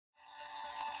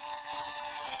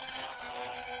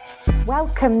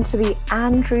Welcome to the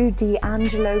Andrew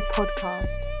D'Angelo podcast.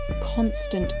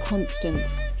 Constant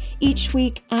Constance. Each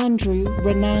week, Andrew,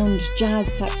 renowned jazz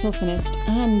saxophonist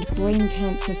and brain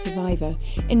cancer survivor,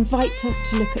 invites us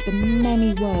to look at the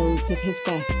many worlds of his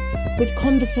guests, with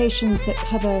conversations that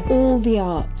cover all the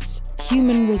arts,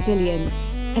 human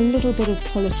resilience, a little bit of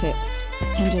politics,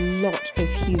 and a lot of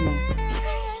humour.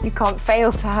 You can't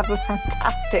fail to have a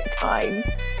fantastic time.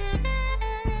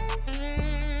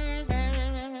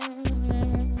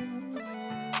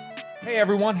 Hey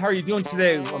everyone, how are you doing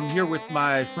today? I'm here with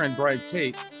my friend Brian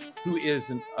Tate, who is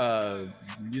a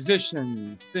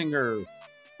musician, singer,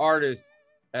 artist,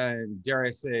 and dare I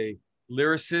say,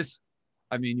 lyricist.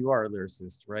 I mean, you are a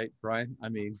lyricist, right, Brian? I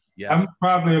mean, yes. I'm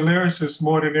probably a lyricist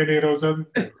more than any of those other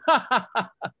things.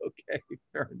 Okay,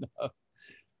 fair enough.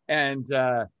 And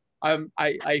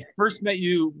I first met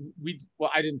you.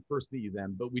 I didn't first meet you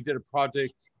then, but we did a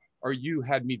project, or you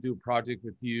had me do a project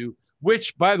with you,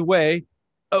 which, by the way,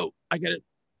 I get it.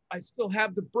 I still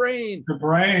have the brain. The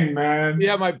brain, man.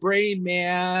 Yeah, my brain,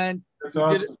 man. That's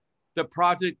awesome. The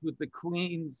project with the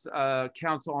Queen's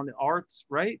Council on the Arts,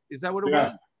 right? Is that what it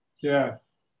was? Yeah.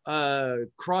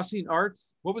 Crossing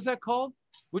Arts. What was that called?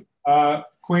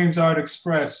 Queen's Art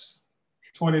Express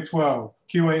 2012,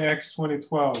 QAX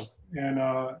 2012.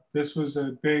 And this was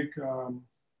a big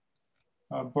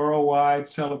borough-wide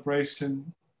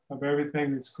celebration of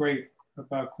everything that's great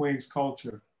about Queens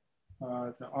culture.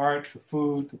 The art, the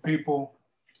food, the people.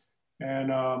 And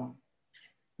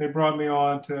they brought me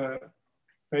on to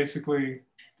basically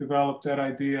develop that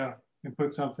idea and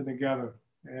put something together.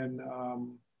 And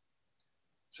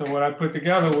so what I put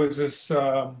together was this,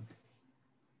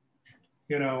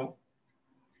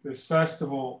 this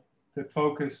festival that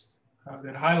focused,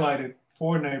 that highlighted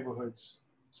 4 neighborhoods.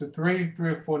 So three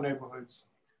or four neighborhoods,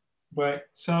 but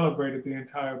celebrated the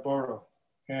entire borough.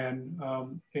 And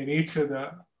in each of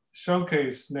the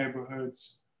showcase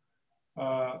neighborhoods,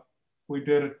 we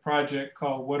did a project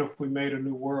called What If We Made a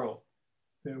New World?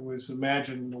 It was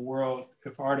imagining the world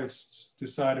if artists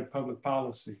decided public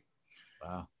policy.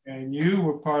 Wow. And you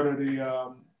were part of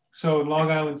the, so in Long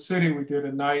Island City, we did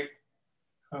a night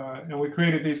and we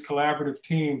created these collaborative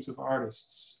teams of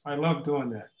artists. I love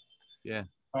doing that. Yeah.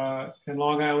 In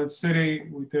Long Island City,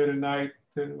 we did a night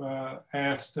that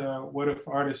asked, what if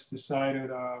artists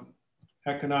decided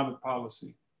economic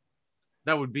policy?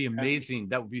 That would be amazing.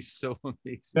 That would be so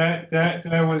amazing.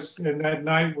 That was, and that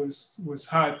night was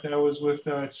hot. That was with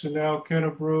Chanel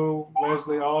Kennebrew,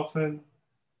 Leslie Alfin,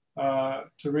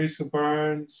 Teresa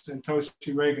Burns, and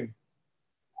Toshi Reagan.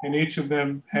 And each of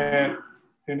them had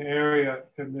an area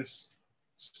in this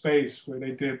space where they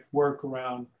did work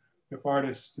around if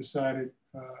artists decided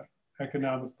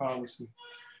economic policy.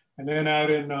 And then out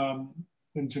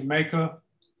in Jamaica,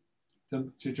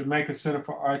 to Jamaica Center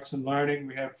for Arts and Learning,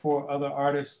 we had 4 other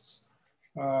artists,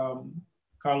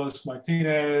 Carlos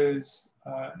Martinez,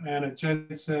 Anna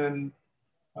Jensen,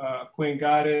 Queen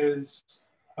Goddess,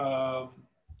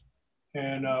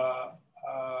 and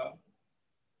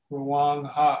Ruang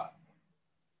Ha.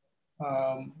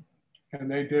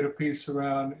 And they did a piece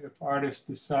around if artists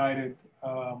decided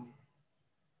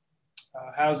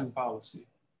housing policy.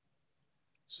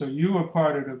 So you were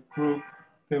part of the group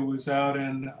that was out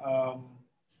in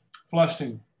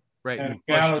Flushing, right, at a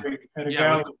gallery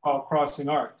called Crossing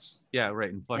Arts. Yeah, right,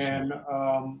 in Flushing.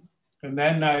 And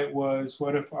that night was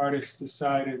what if artists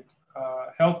decided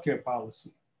healthcare policy?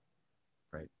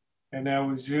 Right. And that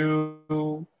was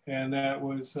you, and that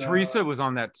was Teresa was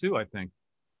on that too, I think.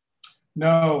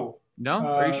 No. No,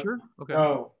 are you sure? Okay.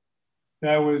 No,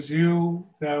 that was you.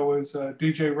 That was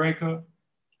DJ Reka.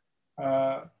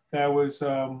 That was.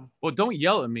 Well, don't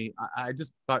yell at me. I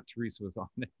just thought Teresa was on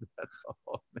it. That's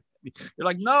all. You're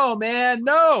like, no, man,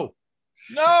 no.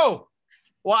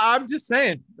 Well, I'm just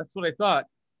saying. That's what I thought.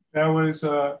 That was.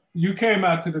 You came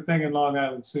out to the thing in Long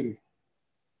Island City.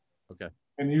 Okay.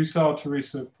 And you saw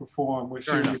Teresa perform, where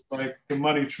Fair she enough. was like the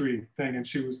money tree thing, and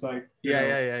she was like.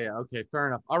 Yeah. Okay, fair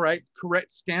enough. All right,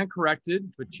 correct. Stand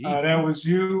corrected. But geez. That was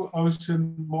you,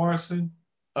 Ocean Morrison.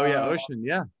 Oh yeah, Ocean.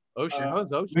 Yeah, Ocean. How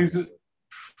was Ocean? Lisa,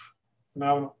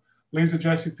 phenomenal. Lisa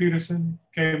Jessie Peterson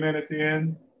came in at the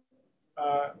end,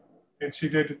 and she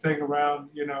did the thing around,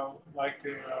 like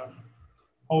the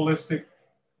holistic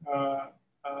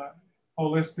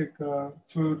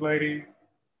food lady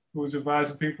who was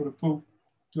advising people to poop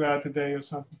throughout the day or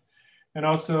something. And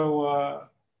also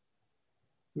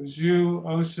it was you,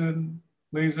 Ocean,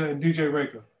 Lisa, and DJ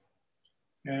Reka.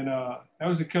 And that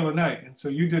was a killer night. And so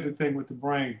you did the thing with the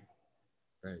brain,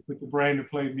 right? With the brain to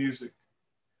play music.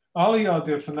 All of y'all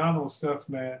did phenomenal stuff,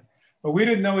 man. but we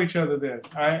didn't know each other then.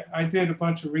 I did a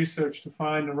bunch of research to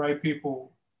find the right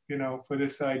people, you know, for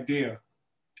this idea.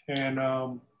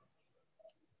 And,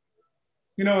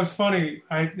 you know, it's funny,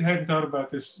 I hadn't thought about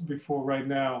this before right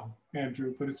now,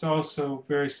 Andrew, but it's also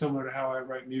very similar to how I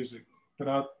write music.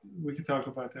 But we can talk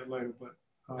about that later. But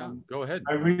go ahead.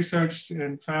 I researched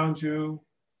and found you,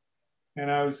 and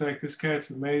I was like, this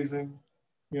cat's amazing,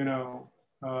 you know,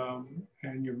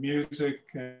 and your music,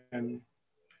 and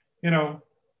you know,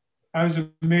 I was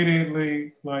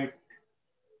immediately like,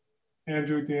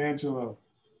 Andrew D'Angelo,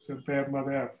 it's a bad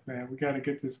mother F, man. We got to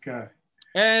get this guy.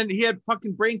 And he had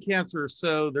fucking brain cancer,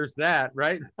 so there's that,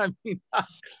 right? I mean,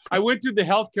 I went through the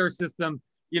healthcare system,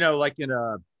 you know, like in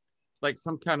a, like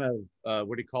some kind of,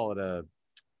 what do you call it?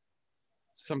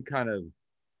 Some kind of,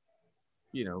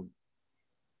 you know,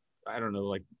 I don't know,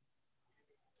 like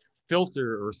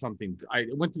filter or something. I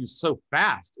went through so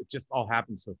fast. It just all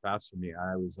happened so fast for me.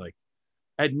 I was like,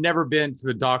 I'd never been to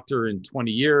the doctor in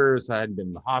 20 years. I hadn't been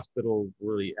in the hospital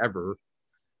really ever.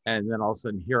 And then all of a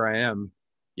sudden here I am,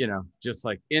 you know, just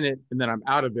like in it, and then I'm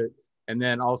out of it. And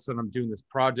then all of a sudden I'm doing this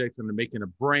project and I'm making a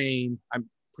brain. I'm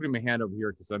putting my hand over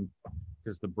here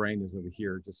because the brain is over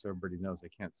here, just so everybody knows. I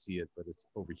can't see it, but it's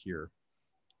over here.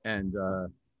 And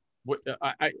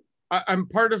I'm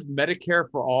part of Medicare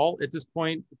for All at this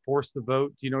point, forced to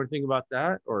vote. Do you know anything about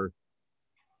that? Or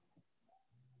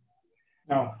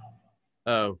no?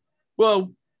 Oh,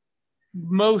 well,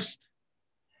 most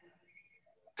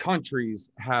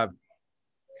countries have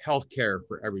healthcare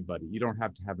for everybody. You don't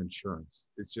have to have insurance.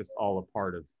 It's just all a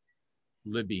part of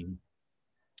living.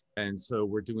 And so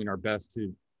we're doing our best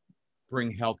to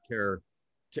bring healthcare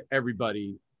to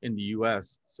everybody in the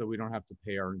US so we don't have to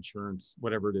pay our insurance,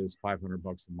 whatever it is, $500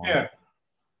 a month.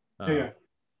 Yeah.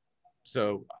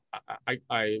 So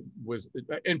I was,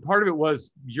 and part of it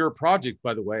was your project,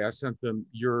 by the way. I sent them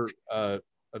your a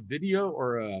video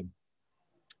or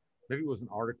maybe it was an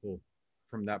article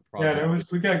from that project. Yeah,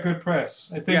 we got good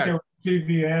press. I think it was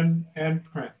TV and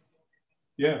print.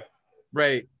 Yeah.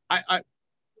 Right. I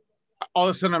all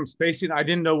of a sudden I'm spacing. I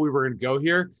didn't know we were going to go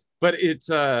here, but it's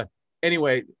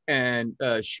anyway. And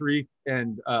Sharif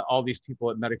and all these people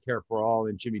at Medicare for All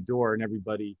and Jimmy Dore and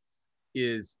everybody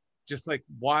is just like,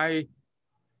 why,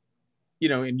 you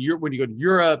know, when you go to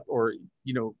Europe or,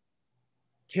 you know,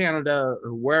 Canada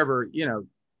or wherever, you know,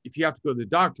 if you have to go to the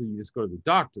doctor, you just go to the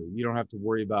doctor. You don't have to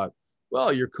worry about,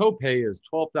 well, your copay is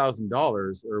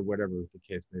 $12,000 or whatever the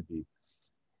case may be.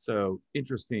 So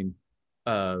interesting.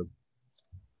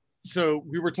 So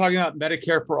we were talking about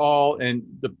Medicare for All and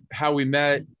how we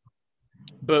met,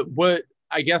 but what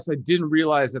I guess I didn't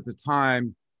realize at the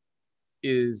time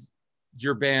is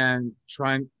your band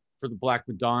Trying for the Black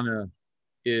Madonna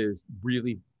is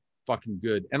really fucking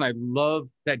good. And I love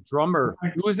that drummer.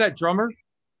 Who is that drummer?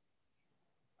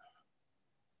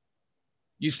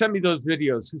 You sent me those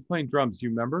videos. Who's playing drums? Do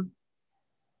you remember?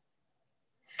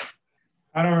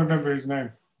 I don't remember his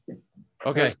name.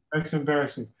 Okay. That's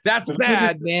embarrassing. That's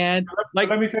bad, man.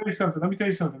 Let me tell you something.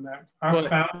 Man. Our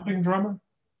founding drummer,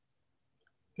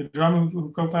 the drummer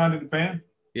who co-founded the band.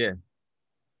 Yeah.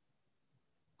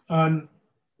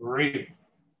 Unreal.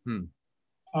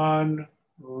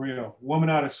 Unreal. Woman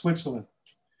out of Switzerland.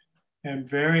 And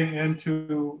very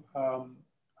into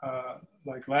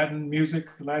like Latin music,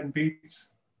 Latin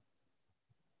beats.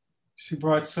 She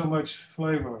brought so much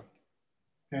flavor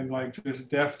and like just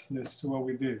deftness to what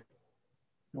we did.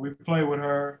 And we played with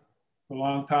her for a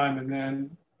long time, and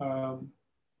then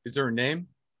is there a name?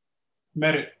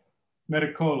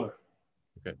 Medicola.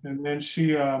 Okay. And then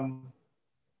she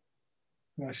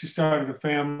started a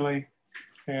family,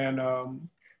 and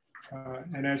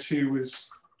as she was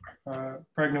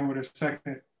pregnant with her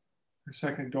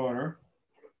second daughter,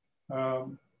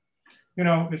 you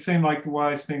know, it seemed like the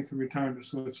wise thing to return to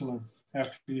Switzerland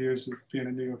after years of being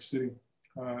in New York City.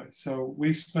 So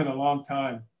we spent a long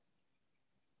time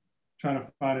trying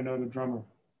to find another drummer.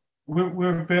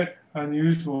 We're a bit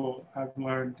unusual, I've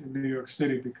learned, in New York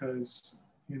City because,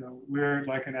 you know, we're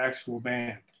like an actual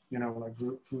band, you know, like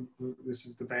group, this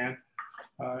is the band.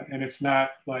 And it's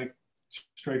not like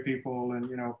straight people and,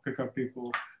 you know, pick up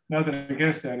people. Nothing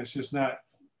against that. It's just not,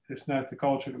 it's not the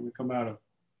culture that we come out of.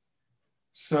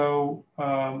 So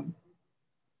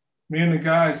me and the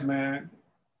guys, man,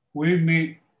 we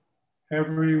meet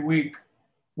every week.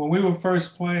 When we were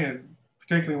first playing,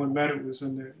 particularly when Mehmet was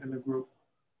in the group,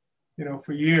 you know,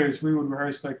 for years we would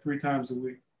rehearse like 3 times a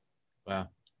week. Wow.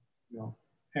 You know,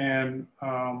 and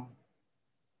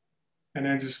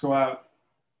then just go out,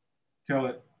 kill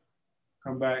it,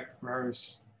 come back,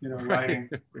 rehearse, you know, writing.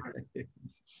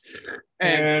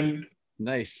 and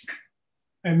nice.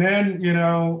 And then, you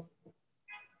know,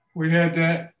 we had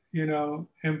that, you know,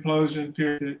 implosion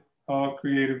period that all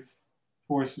creative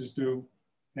forces do,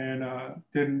 and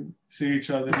didn't see each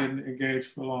other, didn't engage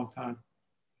for a long time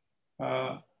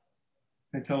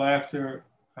until after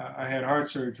I had heart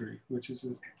surgery, which is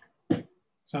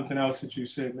something else that you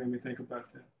said made me think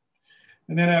about that.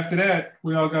 And then after that,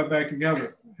 we all got back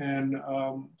together and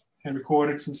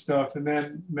recorded some stuff. And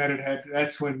then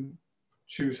that's when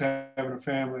she was having a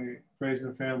family, raising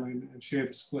a family, and she had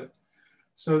to split.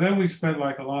 So then we spent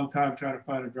like a long time trying to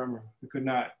find a drummer. We could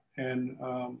not. And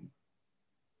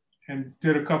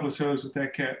did a couple of shows with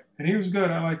that cat. And he was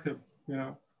good. I liked him, you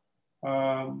know.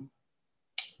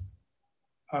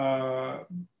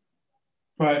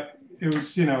 But it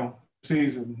was, you know,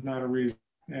 season, not a reason.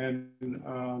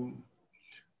 And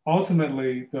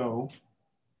ultimately, though,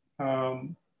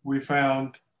 we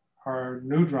found our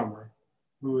new drummer,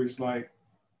 who is like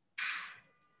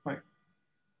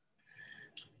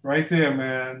right there,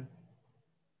 man,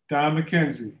 Don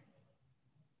McKenzie,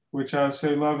 which I'll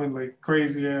say lovingly,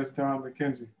 crazy ass Don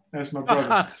McKenzie. That's my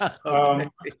brother.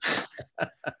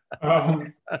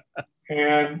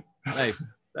 And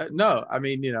nice. No, I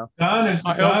mean, you know, Don is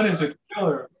a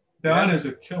killer. Don is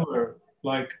a killer,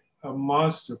 like a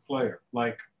monster player,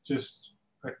 like just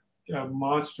a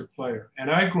monster player.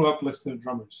 And I grew up listening to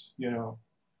drummers, you know,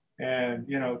 and,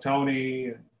 you know, Tony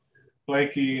and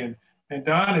Blakey, and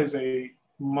Don is a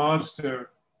monster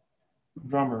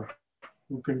drummer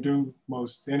who can do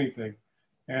most anything.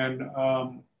 And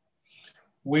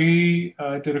we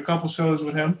did a couple shows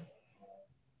with him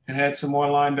and had some more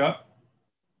lined up.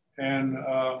 And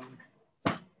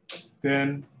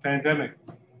then pandemic.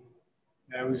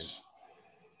 That was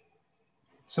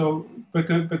so. But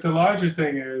the larger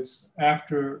thing is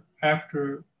after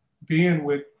being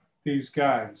with these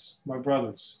guys, my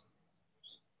brothers,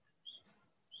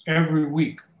 every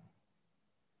week,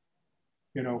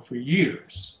 you know, for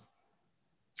years.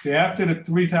 See, after the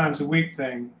 3 times a week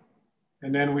thing,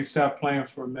 and then we stopped playing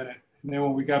for a minute. And then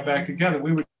when we got back together,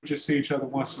 we would just see each other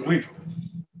once a week.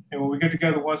 And when we get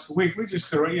together once a week, we just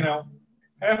sit, you know,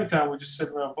 half the time we just sit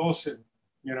around bullshitting,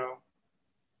 you know,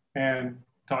 and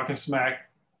talking smack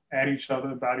at each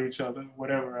other, about each other,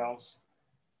 whatever else.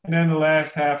 And then the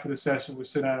last half of the session, we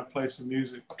sit down and play some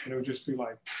music. And it would just be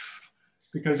like,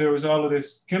 because there was all of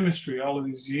this chemistry, all of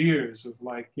these years of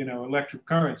like, you know, electric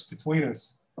currents between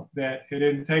us, that it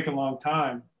didn't take a long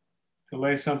time to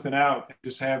lay something out and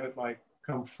just have it like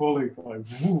come fully, like,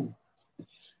 woo.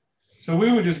 So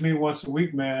we would just meet once a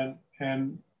week, man.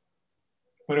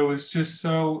 But it was just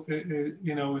so,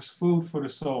 you know, it was food for the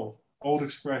soul. Old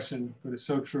expression, but it's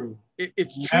so true.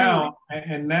 It's now, true.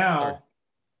 And now,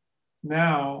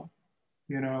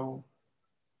 you know,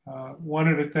 one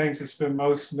of the things that's been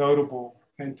most notable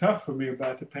and tough for me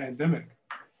about the pandemic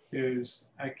is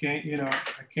I can't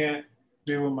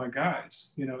be with my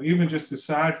guys, you know, even just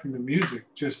aside from the music,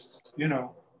 just, you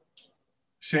know,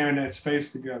 sharing that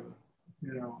space together,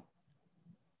 you know.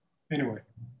 Anyway.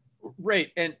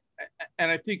 Right. And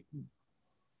I think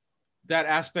that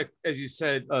aspect, as you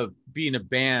said, of being a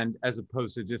band as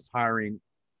opposed to just hiring,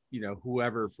 you know,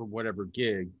 whoever for whatever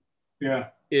gig, yeah,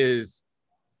 is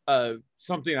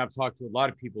something I've talked to a lot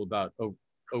of people about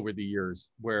over the years,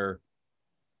 where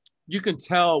you can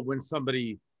tell when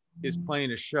somebody is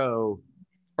playing a show,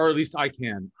 or at least I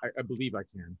believe I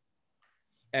can,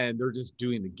 and they're just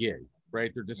doing the gig,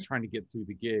 right? They're just trying to get through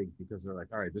the gig because they're like,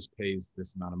 all right, this pays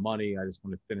this amount of money. I just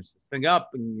want to finish this thing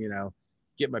up and, you know,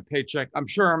 get my paycheck. I'm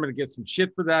sure I'm going to get some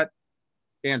shit for that,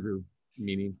 Andrew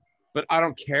meaning, but I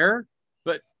don't care.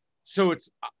 But so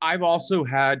I've also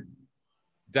had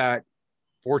that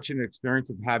fortunate experience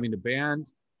of having a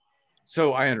band.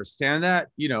 So I understand that,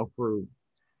 you know, for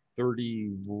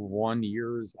 31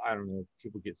 years, I don't know,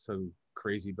 people get so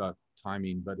crazy about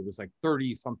timing, but it was like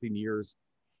 30 something years.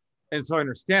 And so I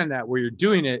understand that, where you're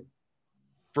doing it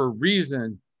for a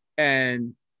reason.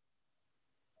 And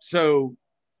so,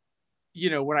 you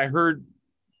know, when I heard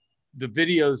the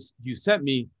videos you sent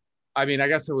me, I mean, I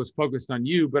guess I was focused on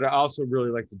you, but I also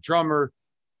really liked the drummer.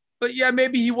 But yeah,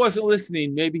 maybe he wasn't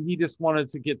listening. Maybe he just wanted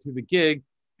to get through the gig.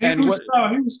 He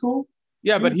was cool.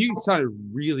 Yeah, but he sounded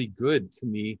really good to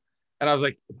me. And I was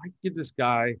like, if I get this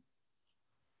guy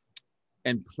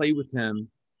and play with him,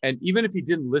 and even if he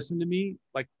didn't listen to me,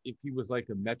 like if he was like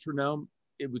a metronome,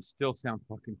 it would still sound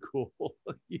fucking cool,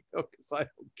 you know, because I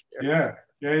don't care.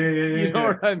 Yeah. You know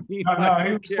what I mean? No,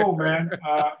 he was cool, man.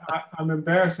 I'm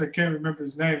embarrassed I can't remember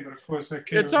his name, but of course I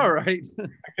can't. It's all right.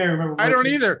 I can't remember. I don't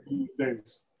either. These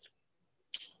days.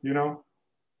 You know?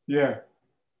 Yeah.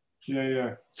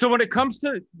 So when it comes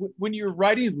to when you're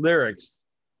writing lyrics,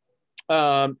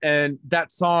 and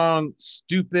that song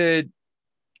 "Stupid,"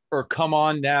 or Come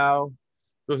On Now.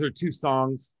 Those are two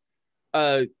songs.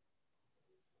 I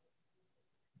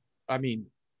mean,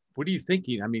 what are you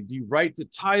thinking? I mean, do you write the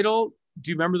title?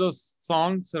 Do you remember those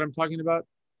songs that I'm talking about?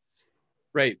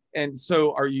 Right. And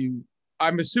so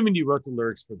I'm assuming you wrote the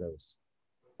lyrics for those,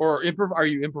 or are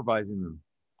you improvising them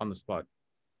on the spot?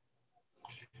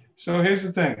 So here's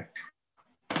the thing.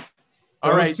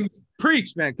 All right.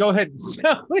 Preach, man. Go ahead. So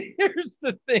here's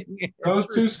the thing. Those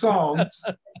two songs.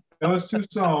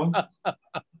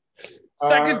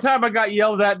 Second time I got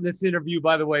yelled at in this interview,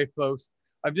 by the way, folks.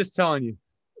 I'm just telling you.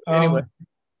 Anyway.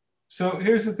 So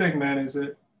here's the thing, man, is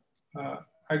that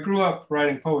I grew up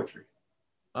writing poetry.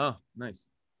 Oh,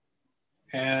 nice.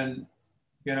 And,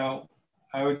 you know,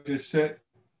 I would just sit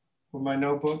with my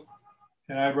notebook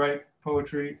and I'd write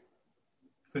poetry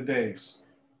for days.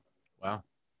 Wow.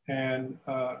 And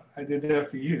I did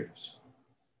that for years,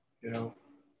 you know,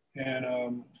 and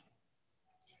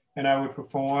I would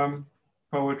perform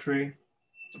poetry.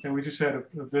 And we just had a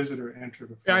visitor enter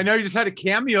the film. Yeah, I know you just had a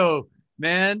cameo,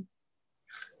 man.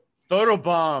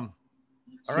 Photobomb.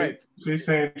 All right. She's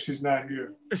saying she's not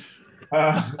here.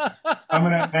 I'm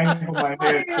gonna angle my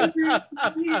head.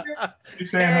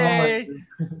 She's saying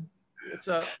hello. It's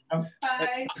a.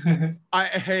 Hi.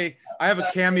 I have a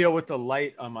cameo with the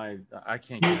light on my. I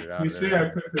can't get it out. You see, I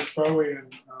put the Bowie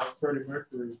and Freddie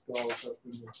Mercury's balls up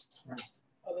in there.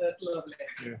 Oh, that's lovely.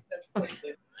 Yeah. That's quite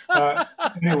good.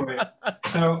 Anyway,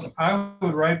 so I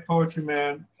would write poetry,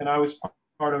 man, and I was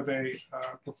part of a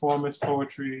performance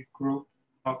poetry group,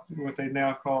 what they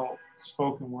now call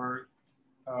spoken word.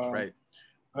 Right.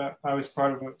 I was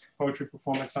part of a poetry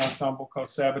performance ensemble called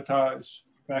Sabotage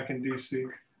back in DC.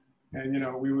 And, you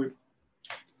know, we would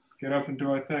get up and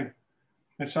do our thing.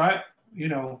 And so I, you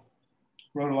know,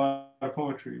 wrote a lot of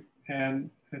poetry. And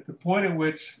at the point at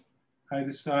which I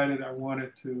decided I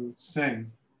wanted to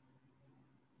sing,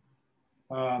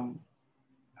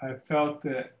 I felt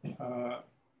that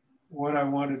what I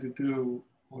wanted to do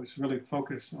was really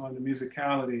focus on the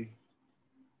musicality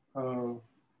of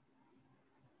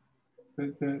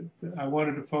I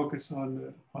wanted to focus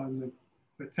on the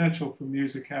potential for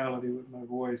musicality with my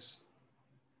voice,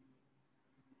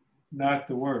 not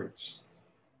the words.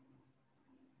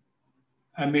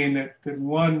 I mean that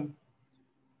one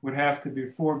would have to be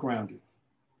foregrounded.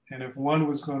 And if one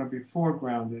was going to be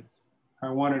foregrounded, I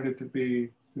wanted it to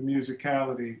be the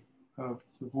musicality of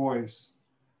the voice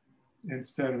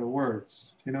instead of the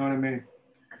words. You know what I mean?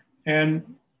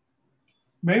 And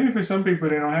maybe for some people,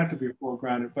 they don't have to be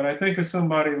foregrounded, but I think of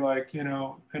somebody like, you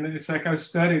know, and it's like I've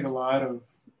studied a lot of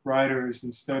writers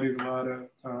and studied a lot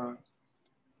of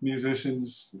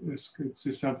musicians. It's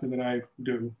just something that I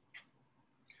do.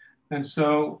 And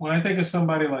so when I think of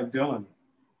somebody like Dylan,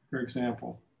 for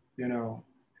example, you know,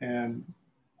 and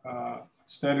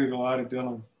studied a lot of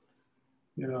Dylan,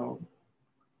 you know,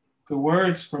 the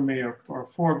words for me are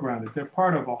foregrounded. They're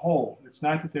part of a whole. It's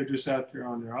not that they're just out there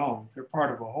on their own. They're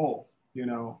part of a whole, you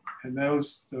know. And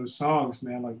those songs,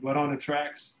 man, like Blood on the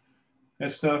Tracks,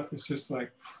 that stuff is just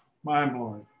like mind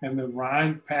blowing. And the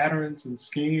rhyme patterns and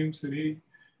schemes that he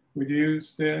would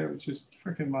use there, it's just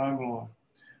freaking mind blowing.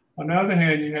 On the other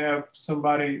hand, you have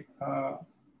somebody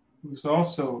who's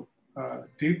also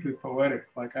deeply poetic,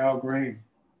 like Al Green,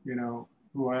 you know,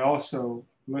 who I also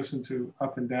listened to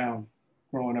up and down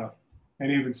growing up,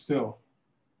 and even still.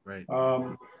 Right.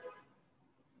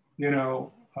 You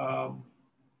know,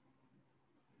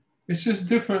 it's just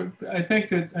different. I think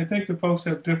the folks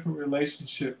have different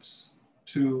relationships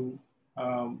to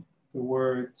the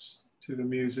words, to the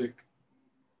music,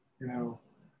 you know.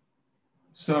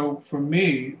 So for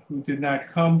me, who did not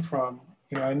come from,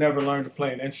 you know, I never learned to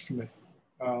play an instrument.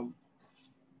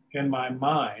 In my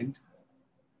mind,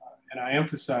 and I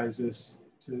emphasize this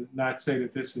to not say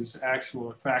that this is actual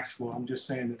or factual, I'm just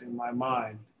saying that in my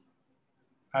mind,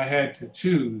 I had to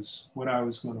choose what I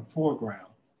was going to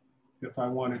foreground if I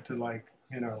wanted to, like,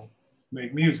 you know,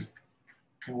 make music.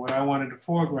 And what I wanted to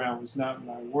foreground was not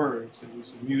my words, it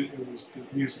was the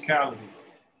musicality,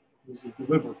 it was the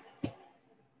delivery.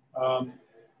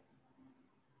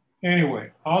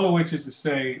 Anyway, all of which is to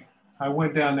say, I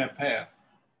went down that path.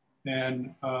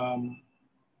 And,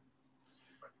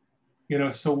 you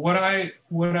know, so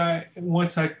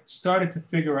once I started to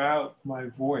figure out my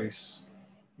voice,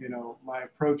 you know, my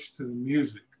approach to the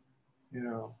music, you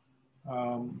know,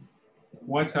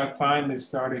 once I finally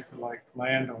started to like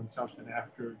land on something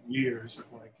after years of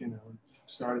like, you know,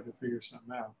 started to figure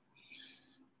something out.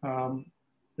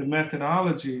 The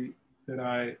methodology that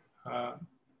I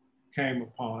came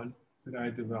upon, that I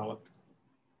developed,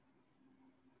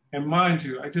 and mind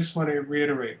you, I just want to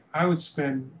reiterate, I would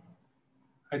spend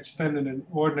I'd spend an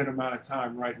inordinate amount of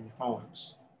time writing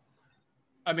poems.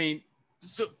 I mean,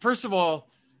 so first of all,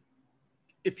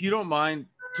 if you don't mind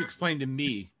to explain to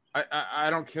me, I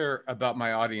don't care about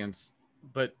my audience,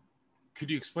 but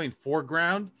could you explain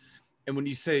foreground? And when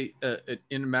you say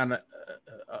in amount of,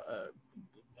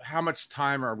 how much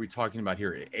time are we talking about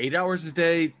here? 8 hours a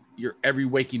day, your every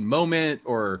waking moment,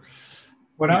 or?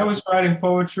 When I was writing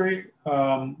poetry,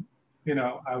 you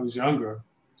know, I was younger,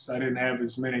 so I didn't have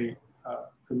as many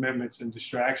commitments and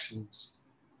distractions.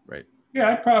 Right. Yeah,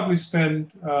 I'd probably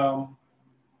spend,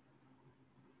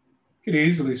 could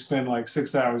easily spend like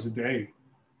 6 hours a day,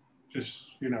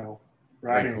 just, you know,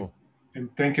 writing cool.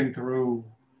 and thinking through,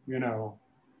 you know,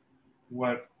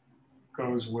 what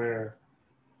goes where.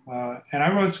 And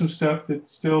I wrote some stuff that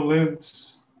still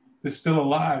lives, that's still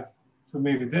alive for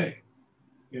me today,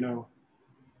 you know.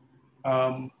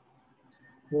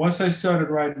 Once I started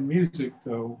writing music,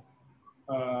 though,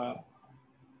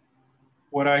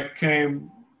 what I came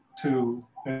to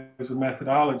as a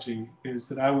methodology is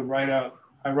that I write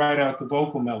out the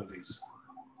vocal melodies,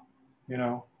 you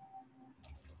know,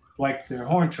 like their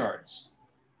horn charts.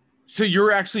 So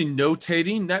you're actually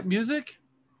notating that music?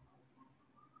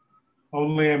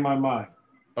 Only in my mind.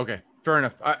 Okay, fair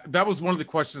enough. That was one of the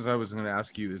questions I was going to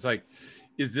ask you. Is like,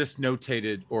 is this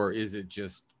notated or is it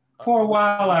just? For a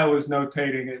while, I was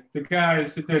notating it. The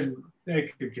guys,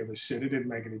 they could give a shit. It didn't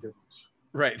make any difference.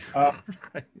 Right.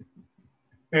 Right.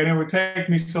 And it would take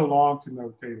me so long to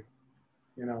notate it,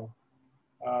 you know.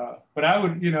 But I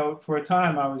would, you know, for a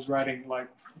time I was writing like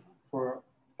for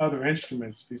other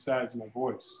instruments besides my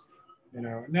voice, you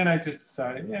know. And then I just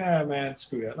decided, yeah, man,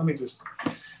 screw that. Let me just,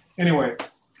 anyway.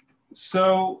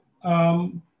 So,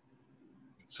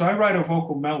 so I write a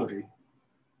vocal melody,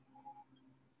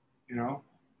 you know.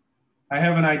 I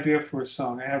have an idea for a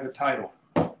song. I have a title.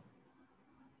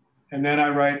 And then I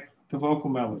write the vocal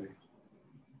melody.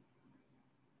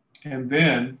 And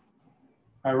then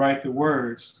I write the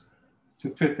words to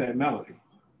fit that melody.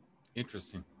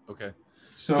 Interesting. Okay.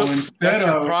 So instead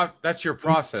that's your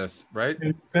process, right?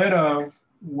 Instead of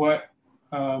what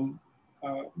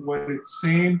it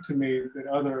seemed to me that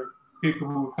other people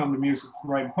who would come to music from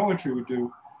writing poetry would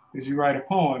do, is you write a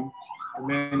poem and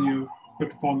then you put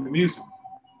the poem to music.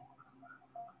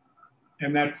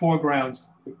 And that foregrounds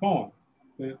the poem,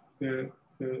 the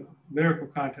lyrical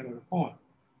content of the poem.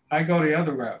 I go the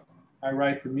other route. I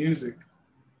write the music,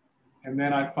 and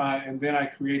then I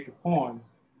create the poem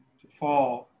to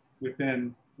fall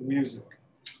within the music.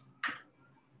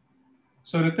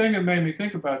 So the thing that made me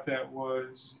think about that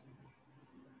was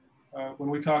when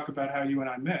we talked about how you and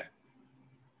I met.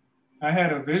 I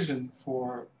had a vision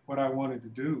for what I wanted to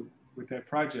do with that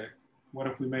project. What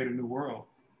if we made a new world?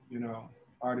 You know,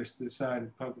 artists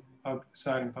deciding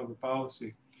public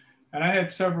policy. And I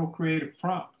had several creative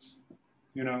prompts,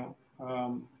 you know.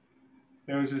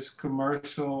 There was this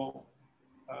commercial,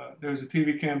 there was a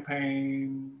TV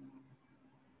campaign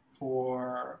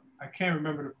for, I can't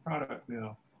remember the product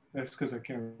now. That's because I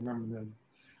can't remember them.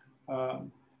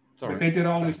 But they did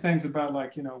all these things about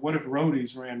like, you know, what if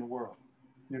roadies ran the world,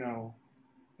 you know,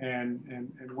 and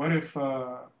what if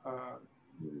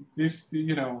this,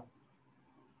 you know,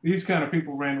 these kind of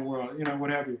people ran the world, you know,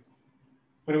 what have you.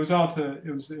 But it was all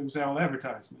all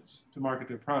advertisements to market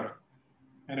their product.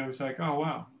 And it was like, oh,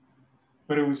 wow.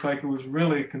 But it was like, it was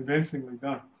really convincingly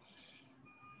done.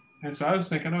 And so I was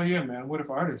thinking, oh yeah, man, what if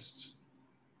artists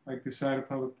like decided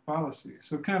public policy?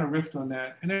 So kind of riffed on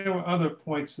that. And there were other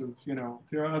points of, you know,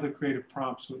 there are other creative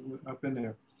prompts up in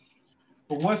there.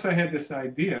 But once I had this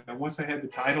idea, once I had the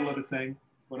title of the thing,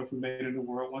 what if we made a new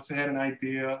world? Once I had an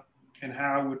idea and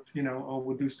how I would, you know, oh,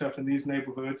 we'll do stuff in these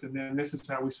neighborhoods. And then this is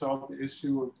how we solve the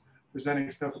issue of presenting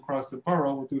stuff across the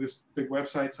borough. We'll do this big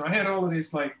website. So I had all of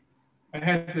these, like, I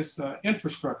had this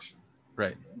infrastructure.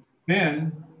 Right.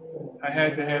 Then I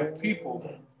had to have people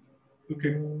who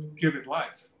could give it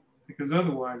life, because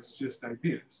otherwise it's just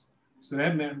ideas. So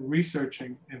that meant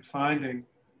researching and finding,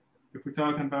 if we're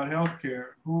talking about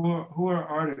healthcare, who are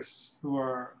artists who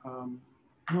are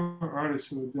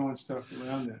doing stuff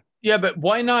around that. Yeah, but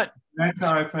why not? That's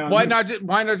how I found. Why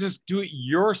not just do it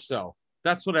yourself?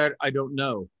 That's what I don't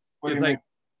know. It's like,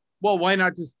 well, why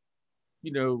not just,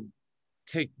 you know,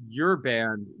 take your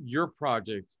band, your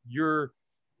project, your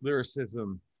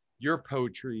lyricism, your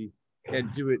poetry,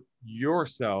 and do it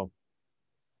yourself?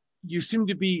 You seem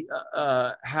to be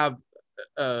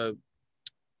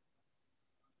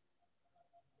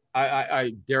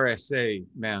I dare I say,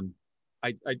 man,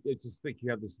 I just think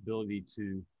you have this ability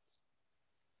to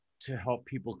help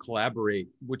people collaborate,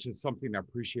 which is something I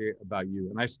appreciate about you,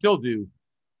 and I still do,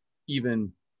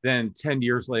 even then 10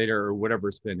 years later, or whatever,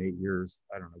 it's been 8 years.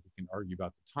 I don't know, we can argue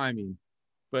about the timing,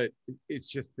 but it's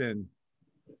just been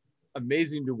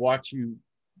amazing to watch you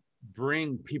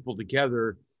bring people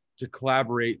together to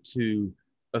collaborate to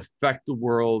affect the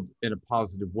world in a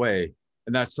positive way.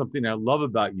 And that's something I love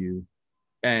about you.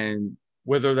 And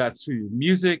whether that's through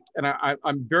music, and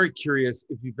I'm very curious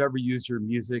if you've ever used your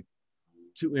music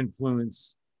to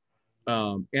influence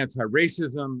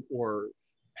anti-racism or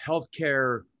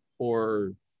healthcare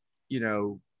or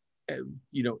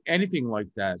anything like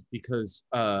that, because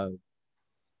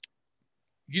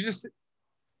you just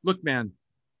look, man,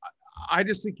 I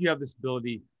just think you have this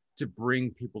ability to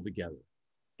bring people together.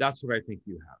 That's what I think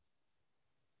you have.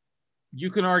 You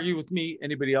can argue with me,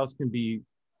 anybody else can be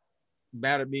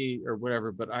mad at me or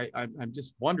whatever, but I'm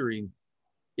just wondering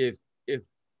if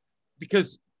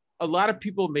because a lot of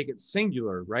people make it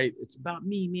singular, right? It's about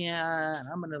me, man.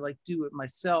 I'm gonna like do it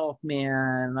myself,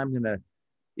 man. And I'm gonna,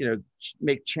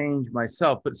 make change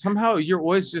myself. But somehow you're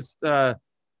always just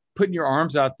putting your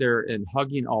arms out there and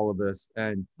hugging all of us.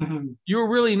 And you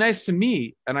were really nice to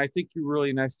me, and I think you're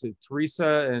really nice to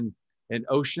Teresa and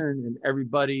Ocean and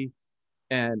everybody.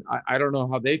 And I don't know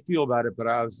how they feel about it, but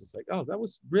I was just like, oh, that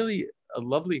was really a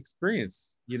lovely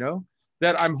experience,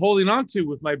 that I'm holding on to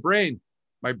with my brain.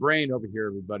 My brain over here,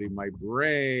 everybody, my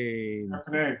brain.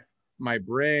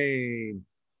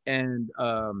 And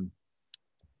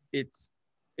it's,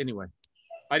 anyway,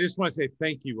 I just want to say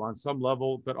thank you on some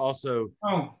level, but also,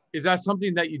 is that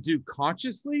something that you do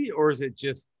consciously, or is it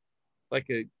just like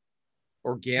a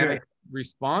organic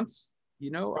response,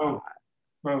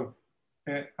 Both.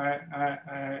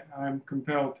 I'm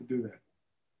compelled to do that.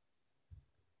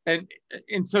 And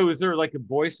so is there like a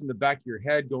voice in the back of your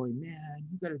head going, man,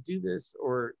 you got to do this?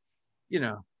 Or,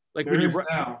 like there when is you're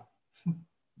now.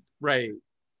 Right.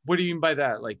 What do you mean by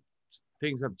that? Like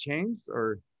things have changed,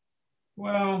 or?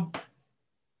 Well,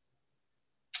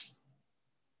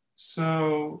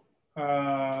 so,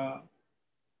 yeah,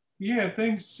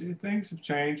 things have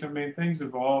changed. I mean, things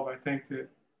evolve. I think that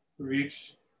for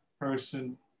each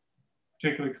person,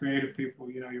 particularly creative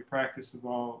people, your practice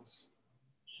evolves.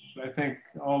 But I think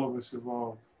all of us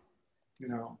evolve,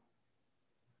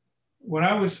 When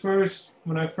I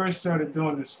first started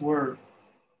doing this work,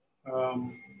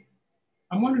 I'm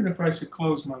wondering if I should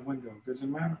close my window. Does it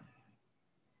matter?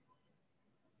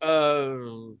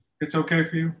 It's okay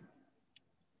for you?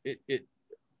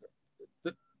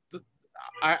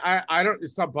 I don't,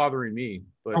 it's not bothering me,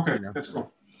 but okay, that's cool.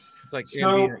 It's like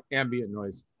so, ambient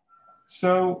noise.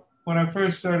 So when I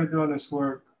first started doing this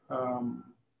work,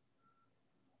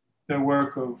 the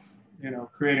work of,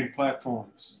 creating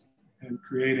platforms and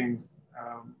creating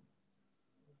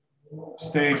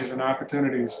stages and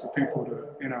opportunities for people to,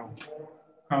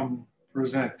 come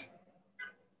present.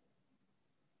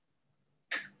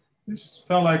 This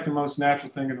felt like the most natural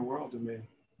thing in the world to me.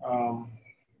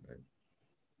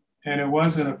 And it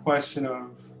wasn't a question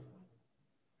of,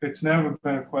 it's never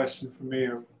been a question for me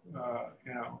of,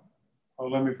 oh,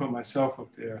 let me put myself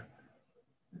up there.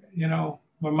 My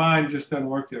mind just doesn't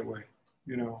work that way.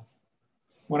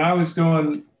 When I was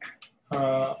doing,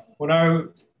 so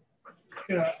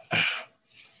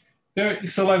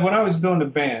like when I was doing the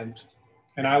band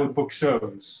and I would book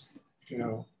shows,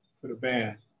 for the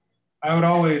band, I would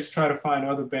always try to find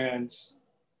other bands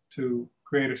to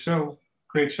create shows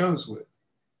with,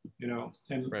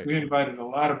 and right. We invited a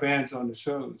lot of bands on the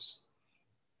shows.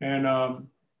 And,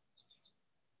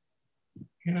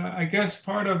 I guess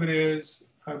part of it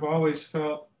is I've always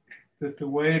felt that the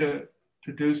way to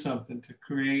do something, to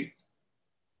create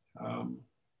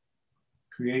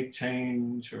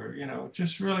change, or,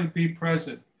 just really be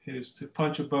present, is to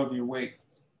punch above your weight,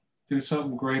 do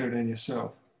something greater than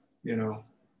yourself, and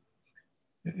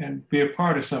be a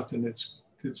part of something that's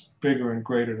bigger and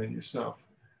greater than yourself.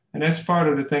 And that's part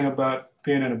of the thing about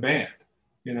being in a band,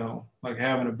 like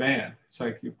having a band. It's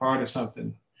like you're part of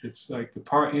something. It's like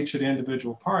each of the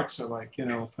individual parts are like,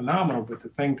 phenomenal, but the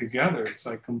thing together, it's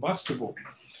like combustible,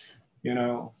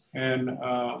 and,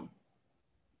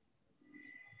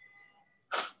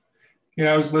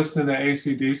 I was listening to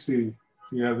AC/DC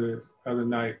the other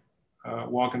night,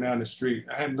 walking down the street.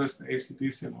 I hadn't listened to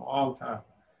AC/DC in a long time.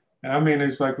 And I mean,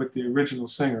 it's like with the original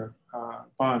singer,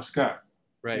 Bon Scott.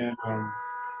 Right. And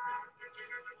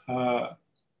I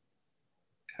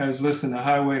was listening to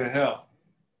Highway to Hell.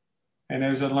 And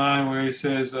there's a line where he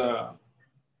says,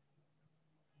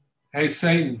 hey,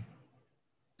 Satan,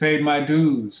 paid my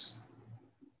dues,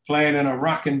 playing in a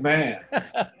rocking band.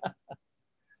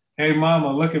 Hey,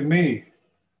 mama, look at me.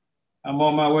 I'm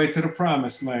on my way to the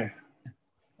promised land.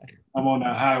 I'm on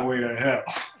the highway to hell.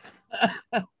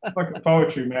 fucking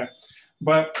poetry, man.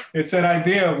 But it's that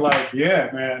idea of like, yeah,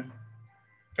 man,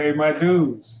 pay my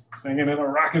dues, singing in a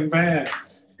rocking band,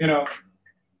 you know.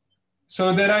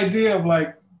 So that idea of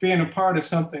like being a part of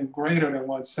something greater than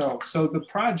oneself. So the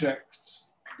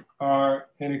projects are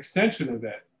an extension of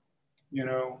that, you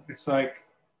know. It's like,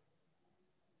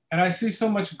 and I see so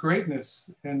much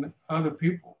greatness in other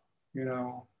people, you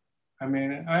know. I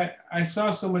mean, I saw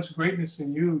so much greatness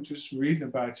in you just reading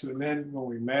about you. And then when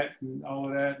we met and all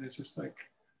of that, and it's just like,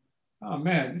 oh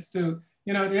man, this dude,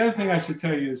 you know, the other thing I should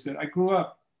tell you is that I grew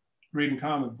up reading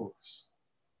comic books,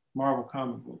 Marvel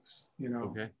comic books, you know.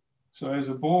 Okay. So as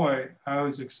a boy, I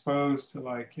was exposed to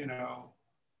like, you know,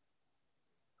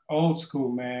 old school,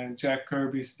 man, Jack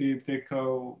Kirby, Steve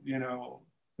Ditko, you know,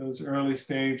 those early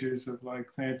stages of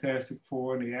like Fantastic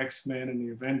Four and the X-Men and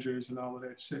the Avengers and all of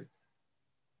that shit.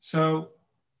 So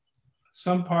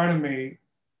some part of me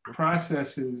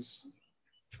processes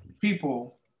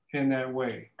people in that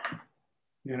way,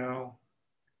 you know?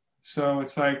 So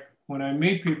it's like when I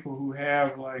meet people who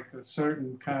have like a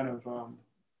certain kind of,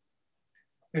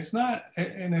 it's not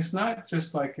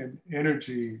just like an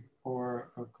energy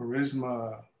or a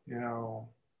charisma, you know.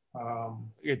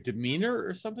 A demeanor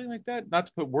or something like that? Not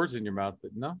to put words in your mouth,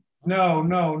 but no? No.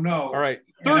 All right.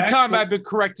 Third time I've been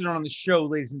corrected on the show,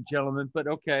 ladies and gentlemen, but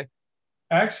okay.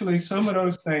 Actually, some of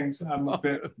those things I'm a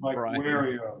bit like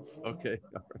wary of. Okay.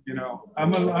 You know,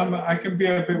 I can be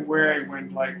a bit wary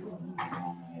when like.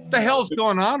 What the hell's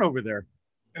going on over there?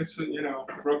 It's, you know,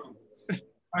 Brooklyn.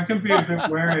 I can be a bit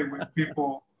wary when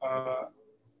people, well,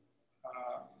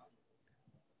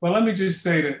 let me just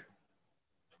say that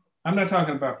I'm not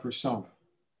talking about persona.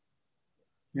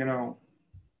 You know,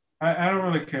 I don't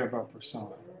really care about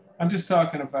persona. I'm just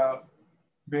talking about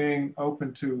being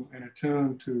open to and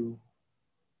attuned to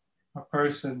a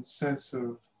person's sense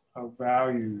of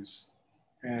values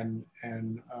and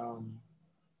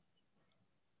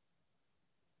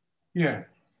yeah.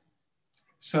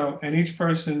 So, and each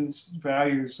person's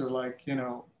values are like, you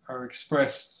know, are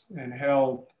expressed and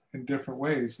held in different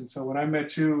ways. And so when I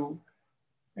met you,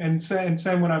 and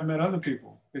same when I've met other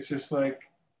people, it's just like,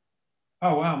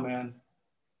 oh wow, man,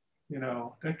 you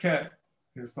know, that cat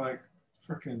is like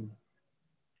freaking,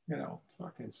 you know,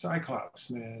 fucking Cyclops,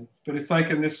 man. But it's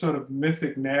like in this sort of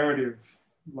mythic narrative,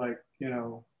 like, you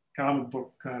know, comic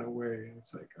book kind of way. And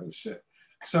it's like, oh shit.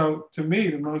 So to me,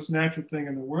 the most natural thing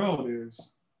in the world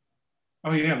is,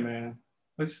 oh yeah, man,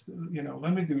 let's, you know,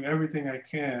 let me do everything I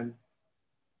can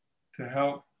to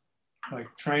help like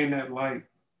train that light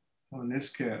on this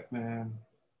cat, man.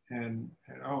 And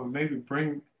oh, maybe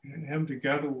bring him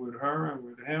together with her and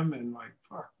with him, and like,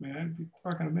 fuck, man, it'd be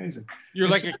fucking amazing. You're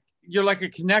like a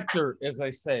connector, as I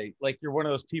say. Like you're one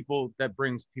of those people that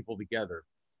brings people together.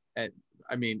 And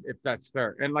I mean, if that's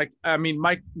fair. And like, I mean,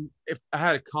 Mike, if I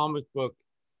had a comic book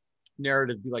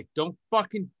narrative, be like, don't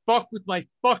fucking fuck with my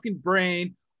fucking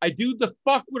brain. I do the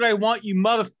fuck what I want, you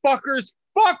motherfuckers.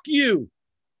 Fuck you.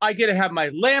 I get to have my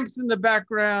lamps in the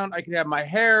background. I can have my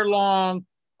hair long.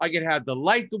 I can have the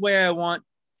light the way I want.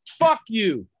 Fuck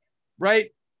you. Right?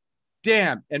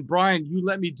 Damn. And Brian, you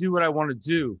let me do what I want to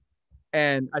do.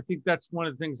 And I think that's one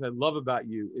of the things I love about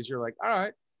you is you're like, all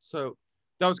right. So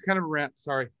that was kind of a rant.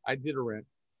 Sorry. I did a rant.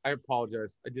 I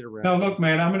apologize. I did a rant. No, look,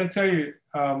 man, I'm going to tell you,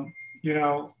 you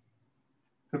know,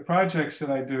 the projects that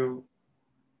I do,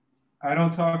 I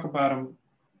don't talk about them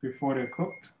before they're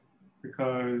cooked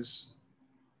because,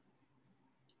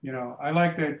 you know, I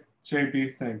like that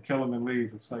JB thing, kill them and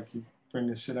leave. It's like you bring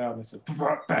this shit out and it's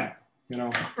like, bam, you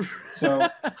know? So,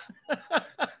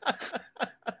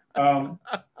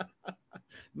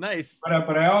 nice.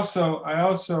 But I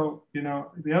also, you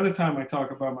know, the other time I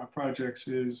talk about my projects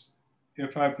is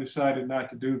if I've decided not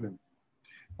to do them.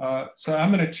 So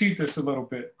I'm going to cheat this a little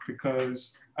bit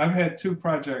because I've had two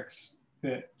projects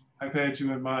that I've had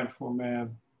you in mind for,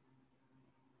 man.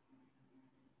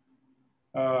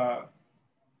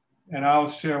 And I'll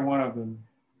share one of them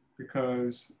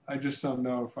because I just don't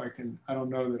know if I can. I don't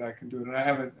know that I can do it, and I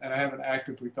haven't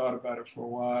actively thought about it for a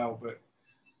while. But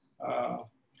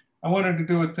I wanted to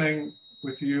do a thing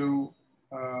with you,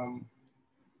 and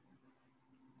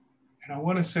I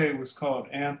want to say it was called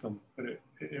Anthem, but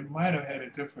it might have had a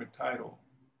different title.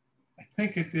 I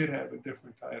think it did have a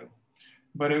different title,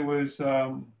 but it was.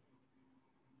 I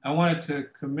wanted to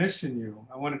commission you.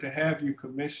 I wanted to have you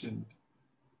commissioned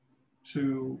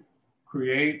to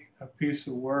create a piece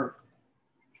of work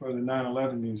for the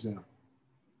 9/11 Museum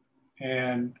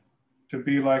and to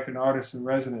be like an artist in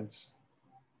residence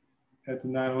at the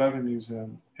 9/11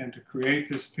 Museum and to create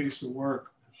this piece of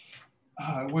work.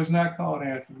 It was not called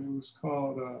Anthem. It was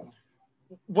called,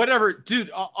 whatever, dude.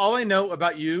 All I know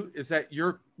about you is that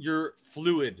you're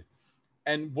fluid,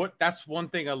 and that's one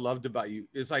thing I loved about you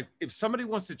is like if somebody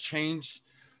wants to change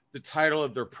the title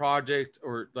of their project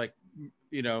or like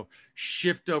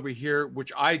shift over here,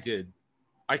 which I did,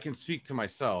 I can speak to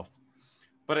myself,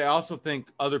 but I also think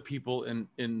other people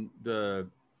in the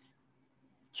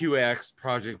QX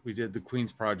project we did, the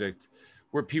Queens project,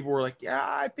 where people were like, yeah,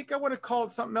 I think I want to call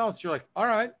it something else. You're like, all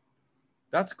right,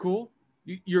 that's cool.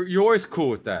 You're always cool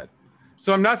with that.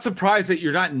 So I'm not surprised that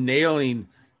you're not nailing,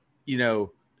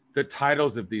 the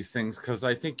titles of these things, because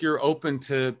I think you're open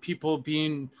to people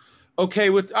being okay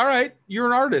with, all right, you're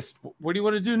an artist. What do you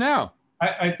want to do now?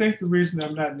 I think the reason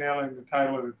I'm not nailing the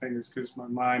title of the thing is because my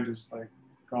mind is like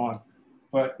gone.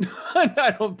 But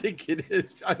I don't think it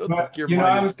is. I don't think your mind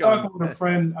I is was gone. talking with a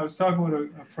friend. I was talking with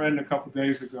a friend a couple of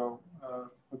days ago,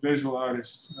 a visual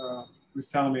artist, was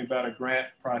telling me about a grant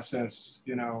process,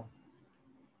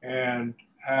 and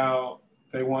how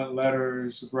they want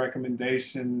letters of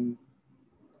recommendation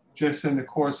just in the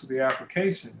course of the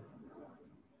application,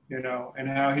 and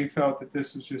how he felt that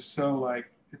this was just so like,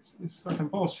 it's fucking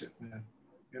bullshit, man.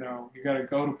 You got to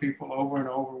go to people over and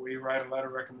over when you write a letter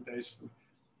of recommendation.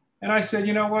 And I said,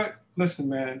 you know what? Listen,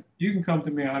 man, you can come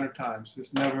to me 100 times.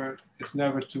 It's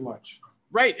never too much.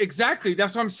 Right, exactly.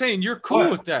 That's what I'm saying. You're cool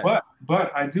with that.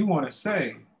 But I do want to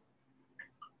say,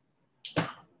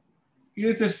 you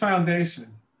get this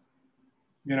foundation,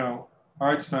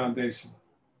 Arts Foundation,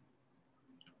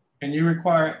 and you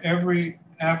require every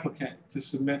applicant to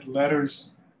submit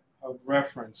letters of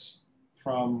reference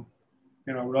from,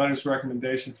 letters of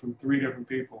recommendation from 3 different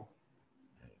people.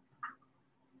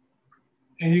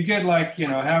 And you get like,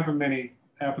 however many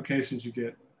applications you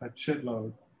get, a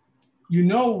shitload.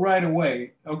 Right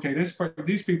away, okay,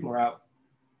 these people are out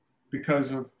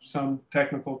because of some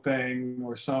technical thing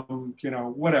or some,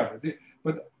 whatever.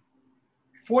 But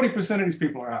 40% of these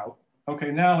people are out.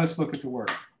 Okay, now let's look at the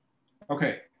work.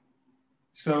 Okay,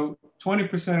 so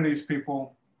 20% of these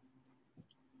people,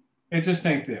 it just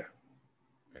ain't there.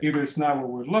 Either it's not what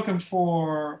we're looking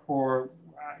for, or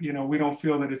we don't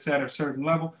feel that it's at a certain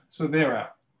level, so they're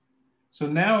out. So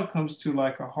now it comes to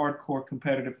like a hardcore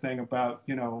competitive thing about,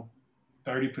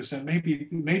 30%,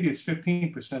 maybe it's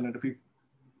 15% of the people.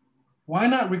 Why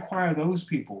not require those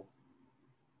people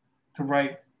to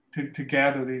write, to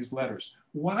gather these letters?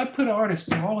 Why put artists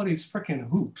through all of these freaking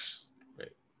hoops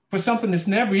for something that's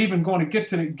never even going to get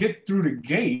through the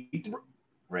gate?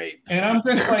 Right. And I'm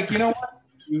just like, you know what?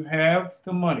 You have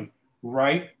the money.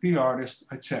 Write the artist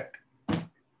a check.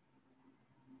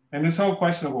 And this whole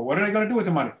question of, well, what are they going to do with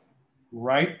the money?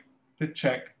 Write the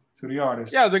check to the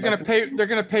artist. Yeah, they're going to pay. They're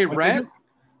going to pay rent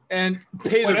and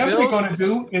pay their bills. Whatever they're going to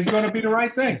do is going to be the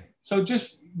right thing. So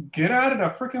just get out of the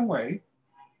freaking way.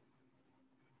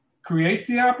 Create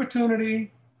the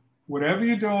opportunity. Whatever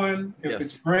you're doing, if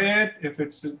it's bread, if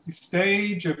it's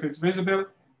stage, if it's visibility,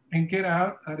 and get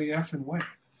out of the effing way.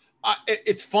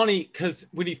 It's funny because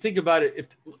when you think about it, if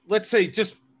let's say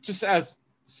just as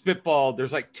spitball,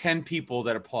 there's like 10 people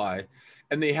that apply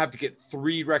and they have to get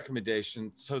 3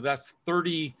 recommendations. So that's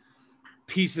 30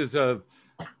 pieces of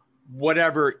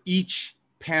whatever each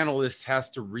panelist has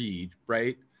to read,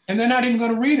 right? And they're not even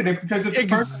going to read it because if the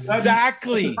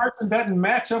person doesn't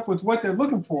match up with what they're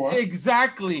looking for.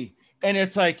 Exactly. And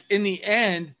it's like, in the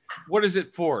end, what is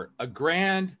it for?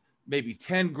 $1,000, maybe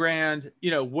 10 grand,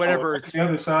 whatever. It's the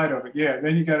other side of it. Yeah.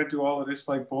 Then you got to do all of this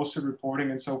like bullshit reporting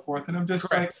and so forth. And I'm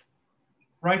just like,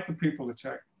 write the people a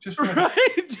check. Just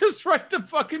write the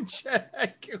fucking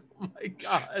check. Oh my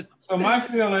God. So my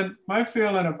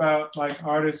feeling about like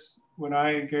artists, when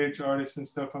I engage artists and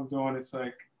stuff I'm doing, it's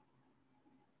like,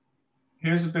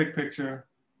 here's a big picture.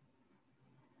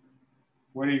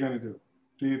 What are you going to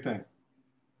do you think?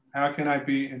 How can I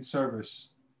be in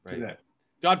service to that?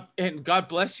 God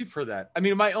bless you for that. I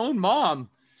mean, my own mom,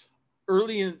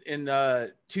 early in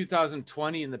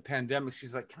 2020 in the pandemic,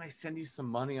 she's like, "Can I send you some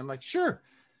money?" I'm like, "Sure."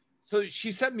 So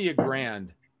she sent me $1,000,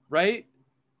 right?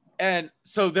 And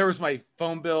so there was my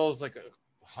phone bills, like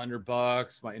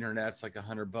 $100. My internet's like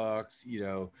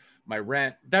 $100. My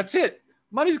rent. That's it.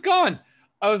 Money's gone.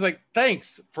 I was like,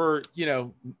 "Thanks for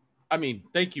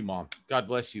thank you, Mom. God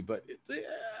bless you." But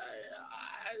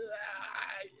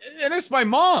and it's my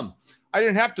mom. I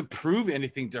didn't have to prove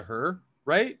anything to her,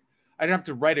 right? I didn't have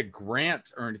to write a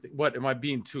grant or anything. What, am I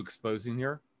being too exposing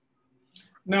here?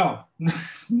 No.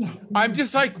 I'm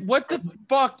just like, what the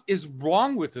fuck is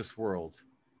wrong with this world?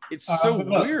 It's so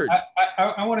weird.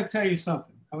 I want to tell you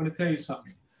something.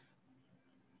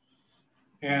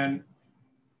 And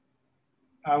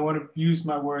I want to use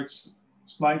my words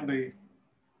slightly.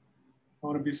 I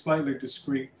want to be slightly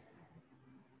discreet.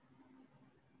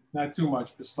 not too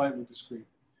much, but slightly discreet.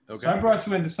 Okay. So I brought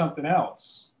you into something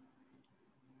else,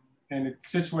 and the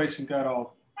situation got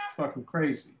all fucking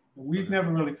crazy. We've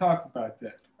never really talked about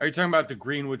that. Are you talking about the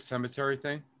Greenwood Cemetery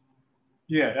thing?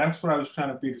 Yeah, that's what I was trying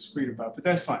to be discreet about, but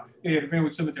that's fine. Yeah, the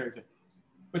Greenwood Cemetery thing.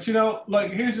 But you know,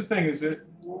 like, here's the thing: is that,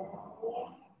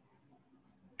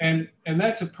 and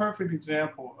that's a perfect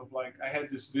example of, like, I had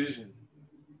this vision.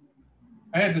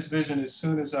 I had this vision as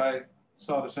soon as I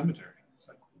saw the cemetery. It's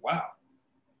like, wow,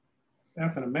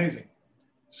 effing amazing.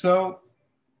 So,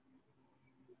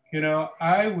 you know,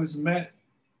 I was met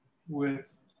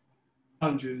with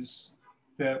challenges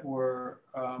that were,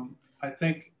 I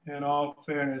think, in all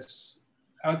fairness,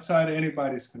 outside of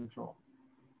anybody's control,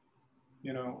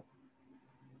 you know,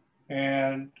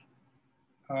 and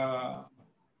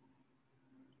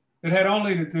it had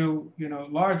only to do, you know,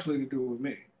 largely to do with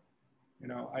me. You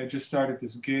know, I just started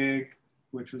this gig,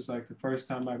 which was like the first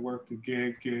time I'd worked a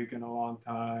gig in a long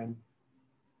time.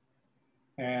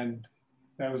 And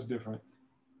that was different.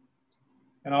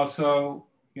 And also,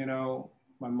 you know,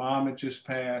 my mom had just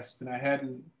passed, and I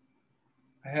hadn't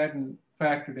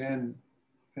factored in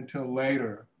until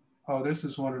later, oh, this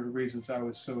is one of the reasons I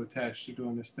was so attached to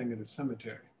doing this thing at the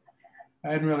cemetery.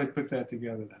 I hadn't really put that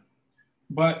together then.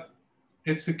 But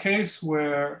it's a case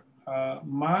where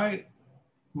my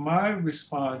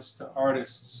response to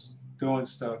artists doing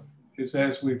stuff is,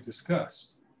 as we've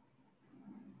discussed.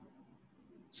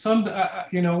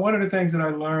 You know, one of the things that I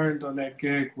learned on that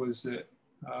gig was that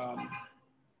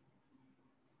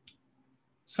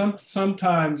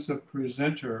sometimes a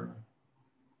presenter,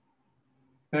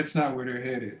 that's not where their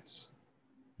head is,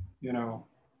 you know,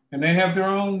 and they have their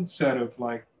own set of,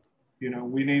 like, you know,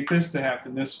 we need this to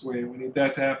happen this way, we need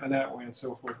that to happen that way, and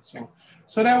so forth and so on.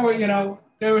 So there were, you know,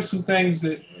 there were some things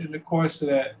that in the course of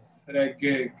that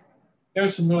gig, there were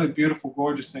some really beautiful,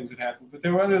 gorgeous things that happened, but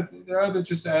there are other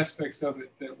just aspects of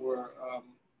it that were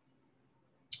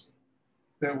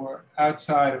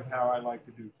outside of how I like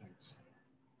to do things,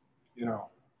 you know,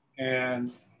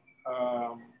 and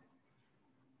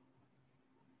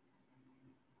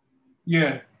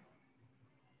yeah.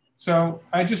 So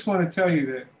I just want to tell you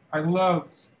that I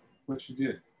loved what you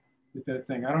did with that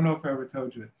thing. I don't know if I ever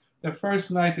told you that. That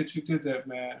first night that you did that,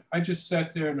 man, I just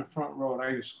sat there in the front row and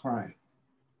I was crying.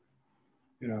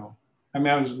 You know, I mean,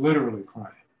 I was literally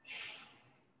crying.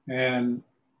 And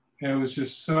it was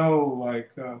just so,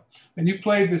 like, and you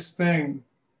played this thing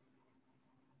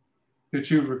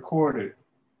that you've recorded.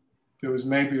 There was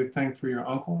maybe a thing for your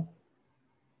uncle.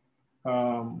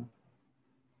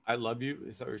 I Love You,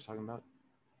 is that what you're talking about?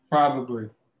 Probably.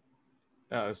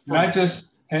 It's and I just,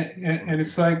 and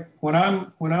it's like, when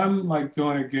I'm like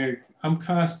doing a gig, I'm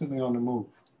constantly on the move.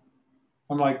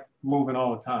 I'm like moving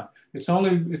all the time. It's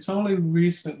only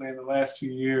recently in the last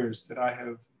few years that I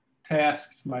have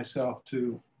tasked myself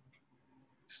to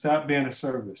stop being a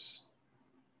service.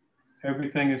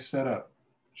 Everything is set up.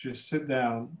 Just sit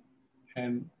down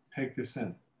and take this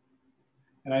in.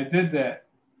 And I did that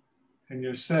in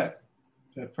your set,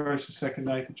 that first or second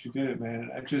night that you did it, man.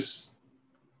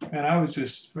 And I was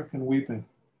just freaking weeping.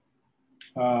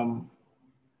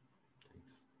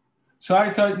 So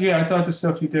I thought the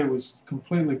stuff you did was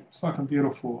completely fucking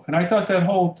beautiful. And I thought that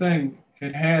whole thing,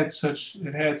 it had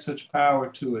such power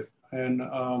to it. And,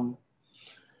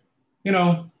 you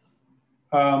know,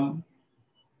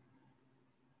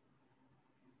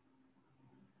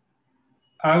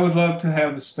 I would love to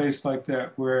have a space like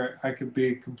that where I could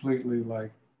be completely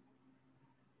like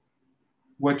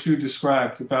what you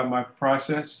described about my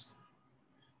process,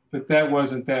 but that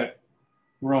wasn't that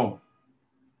room.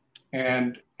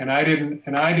 And I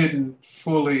didn't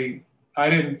fully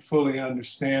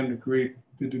understand the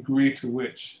degree to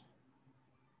which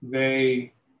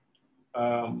they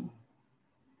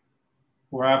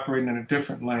were operating in a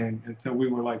different lane until we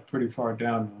were like pretty far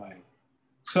down the lane.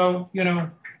 So, you know,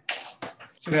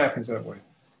 shit happens that way.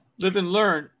 Live and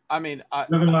learn. I mean,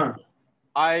 live and learn.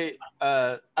 I've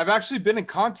actually been in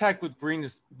contact with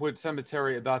Greenwood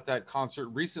Cemetery about that concert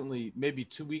recently, maybe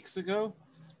 2 weeks ago,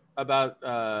 about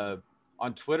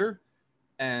on Twitter,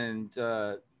 and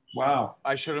wow,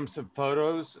 I showed them some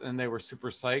photos and they were super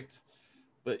psyched.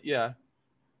 But yeah,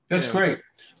 that's great.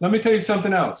 Let me tell you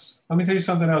something else.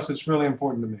 That's really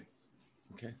important to me.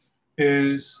 Okay,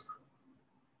 is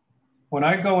when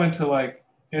I go into like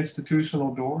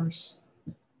institutional doors,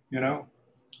 you know,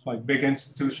 like big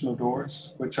institutional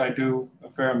doors, which I do a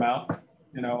fair amount,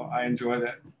 you know, I enjoy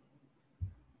that.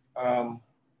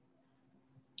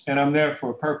 And I'm there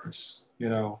for a purpose, you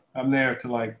know, I'm there to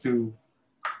like do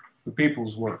the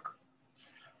people's work.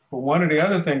 But one of the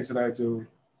other things that I do,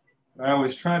 that I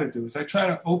always try to do, is I try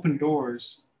to open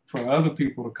doors for other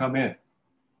people to come in.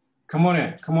 Come on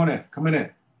in, come on in, coming in,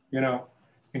 you know,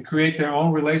 and create their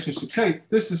own relationship. Hey,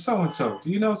 this is so-and-so.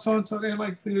 Do you know so-and-so? They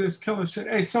like this killer shit.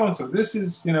 Hey, so-and-so, this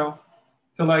is, you know,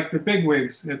 to like the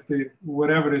bigwigs at the,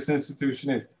 whatever this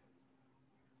institution is.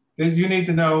 You need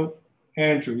to know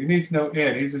Andrew. You need to know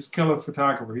Ed. He's this killer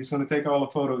photographer. He's going to take all the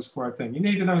photos for our thing. You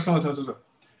need to know so-and-so, so-and-so.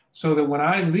 So that when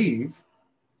I leave,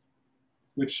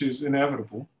 which is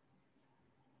inevitable,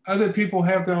 other people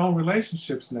have their own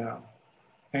relationships now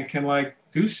and can like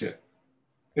do shit.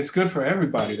 It's good for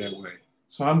everybody that way.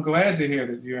 So I'm glad to hear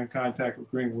that you're in contact with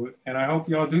Greenwood, and I hope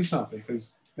y'all do something,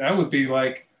 because that would be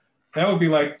like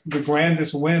the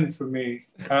grandest win for me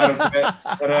out of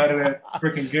that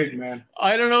freaking gig, man.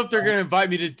 I don't know if they're going to invite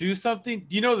me to do something.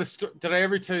 Do you know did I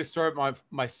ever tell you the story about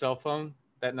my cell phone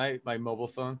that night, my mobile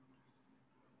phone?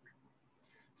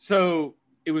 So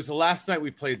it was the last night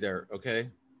we played there, okay?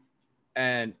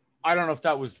 And I don't know if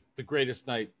that was the greatest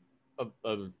night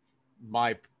of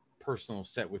my personal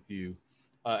set with you.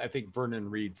 I think Vernon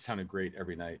Reed sounded great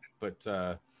every night. But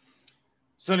so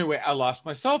anyway, I lost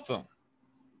my cell phone.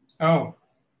 Oh.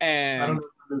 And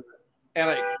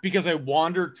because I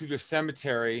wandered through the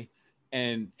cemetery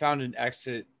and found an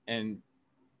exit and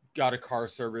got a car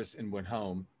service and went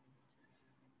home.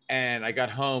 And I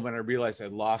got home and I realized I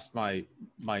lost my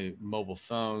mobile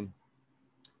phone.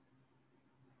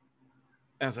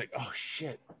 And I was like, oh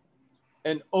shit.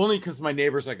 And only because my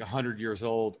neighbor's like 100 years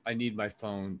old, I need my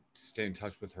phone to stay in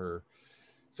touch with her.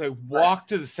 So I walked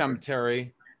to the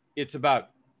cemetery. It's about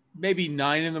maybe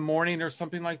 9 in the morning or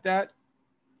something like that.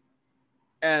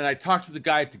 And I talked to the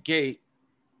guy at the gate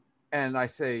and I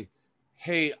say,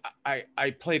 hey,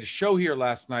 I played a show here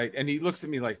last night. And he looks at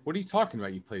me like, what are you talking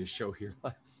about? You played a show here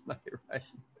last night, right?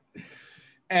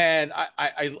 And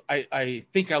I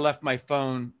think I left my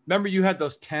phone. Remember you had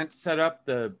those tents set up,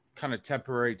 the kind of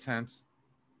temporary tents?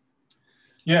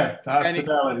 Yeah, the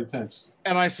hospitality tents.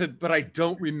 And I said, but I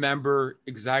don't remember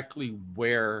exactly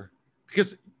where,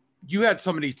 because you had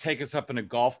somebody take us up in a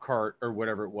golf cart or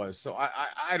whatever it was. So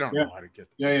I don't know how to get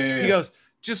there. Yeah. He goes,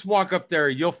 just walk up there,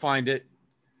 you'll find it.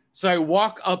 So I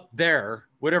walk up there,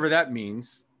 whatever that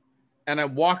means, and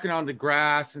I'm walking on the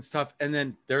grass and stuff, and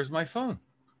then there's my phone.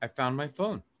 I found my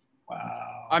phone.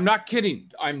 Wow. I'm not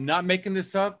kidding. I'm not making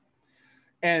this up.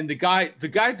 And the guy at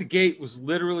the gate was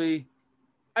literally,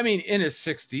 I mean, in his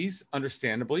 60s,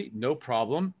 understandably, no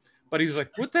problem. But he was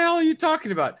like, what the hell are you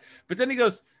talking about? But then he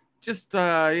goes, just,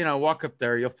 walk up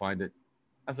there, you'll find it.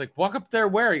 I was like, walk up there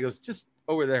where? He goes, just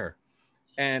over there.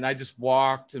 And I just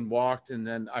walked, and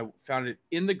then I found it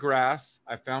in the grass.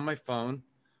 I found my phone,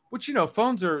 which, you know,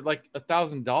 phones are like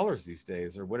 $1,000 these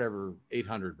days or whatever,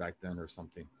 800 back then or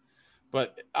something.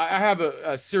 But I have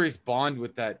a serious bond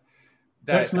with that.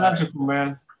 That's magical,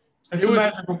 man. It's a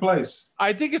magical place.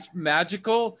 I think it's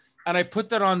magical. And I put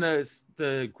that on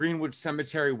the Greenwood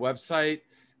Cemetery website,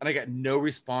 and I got no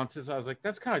responses. I was like,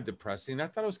 that's kind of depressing. I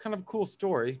thought it was kind of a cool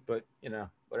story, but, you know,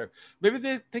 whatever. Maybe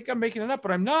they think I'm making it up,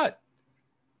 but I'm not.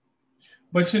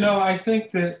 But, you know, I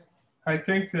think that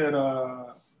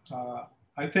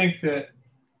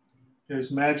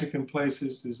there's magic in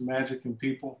places, there's magic in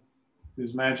people,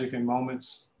 there's magic in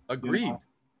moments. Agreed. You know?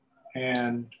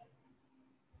 And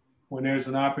when there's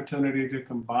an opportunity to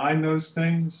combine those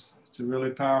things, it's a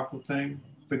really powerful thing.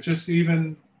 But just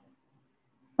even,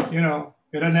 you know,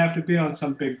 it doesn't have to be on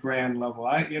some big grand level.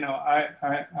 I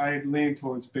lean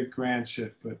towards big grand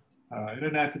shit, but it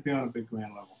doesn't have to be on a big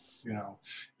grand level. You know,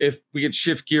 if we could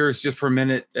shift gears just for a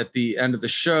minute at the end of the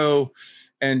show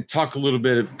and talk a little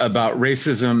bit about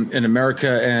racism in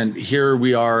America. And here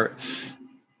we are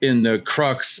in the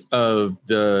crux of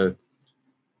the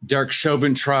Derek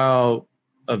Chauvin trial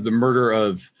of the murder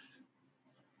of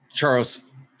Charles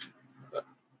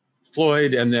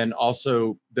Floyd, and then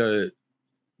also the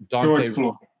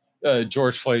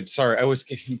George Floyd. Sorry, I was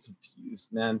getting confused,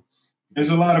 man. There's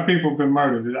a lot of people been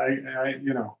murdered. I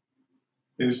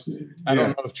don't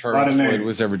know if Charles Floyd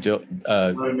was ever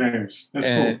names. That's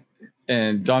cool.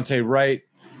 And Dante Wright.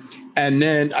 And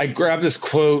then I grabbed this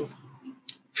quote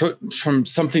from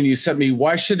something you sent me.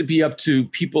 Why should it be up to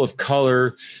people of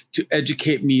color to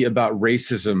educate me about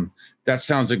racism? That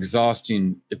sounds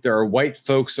exhausting. If there are white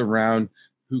folks around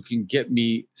who can get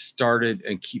me started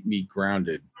and keep me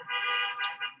grounded.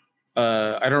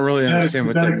 I don't really understand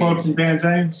what that means. Is that a quote from Dan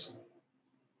James?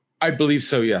 I believe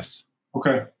so, yes.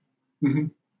 Okay. Mm-hmm.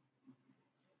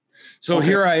 So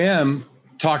here I am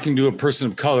talking to a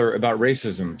person of color about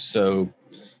racism. So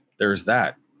there's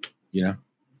that, you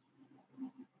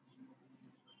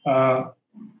know?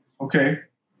 Okay.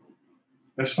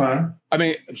 That's fine. I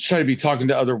mean, should I be talking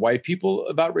to other white people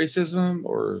about racism,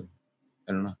 or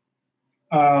I don't know?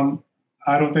 I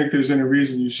don't think there's any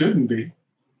reason you shouldn't be.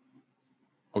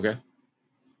 Okay.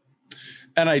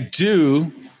 And I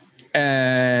do.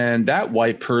 And that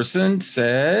white person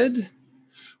said,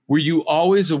 were you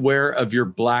always aware of your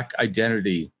Black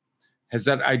identity? Has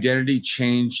that identity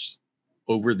changed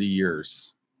over the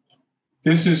years?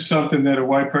 This is something that a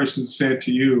white person said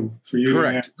to you for you to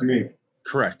answer me.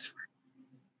 Correct.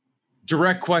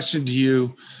 Direct question to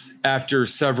you after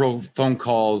several phone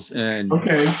calls and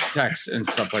texts and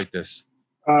stuff like this.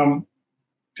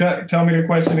 Tell me the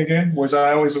question again. Was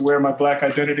I always aware of my Black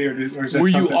identity, or is that Were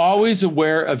something? you always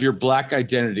aware of your Black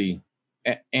identity,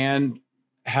 and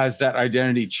has that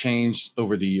identity changed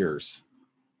over the years?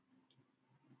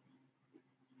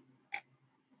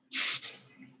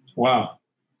 Wow.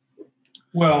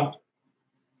 Well,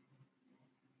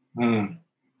 I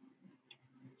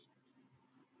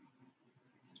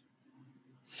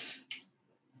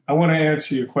want to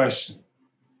answer your question,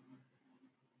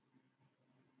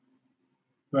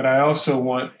 but I also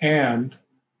want, and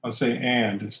I'll say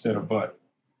and instead of but.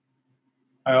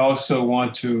 I also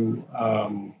want to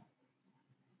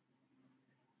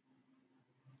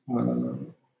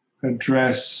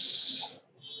address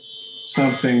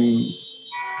something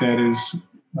that is,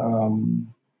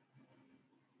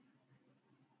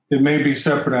 it may be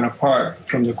separate and apart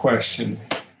from the question,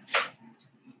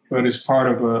 but it's part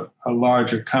of a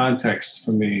larger context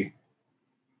for me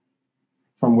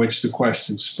from which the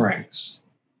question springs.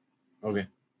 Okay.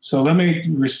 So let me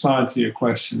respond to your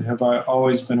question. Have I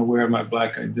always been aware of my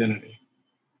Black identity?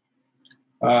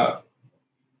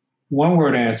 One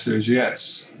word answer is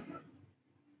yes.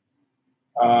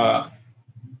 The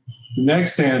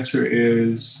next answer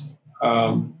is,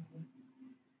 I'm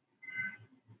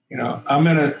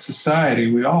in a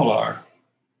society, we all are,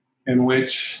 in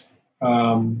which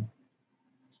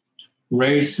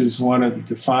race is one of the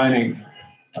defining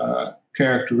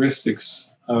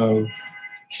characteristics of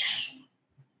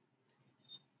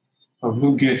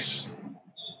who gets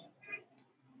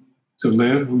to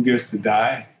live, who gets to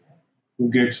die, who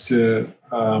gets to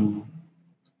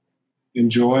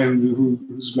enjoy,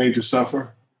 who's made to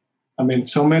suffer. I mean,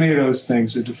 so many of those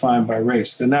things are defined by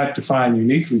race. They're not defined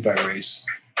uniquely by race,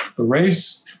 but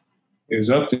race is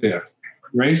up there.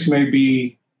 Race may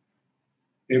be,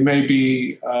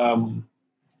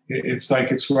 it's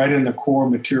like it's right in the core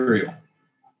material,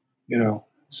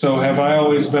 So have I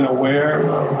always been aware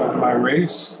of my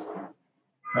race?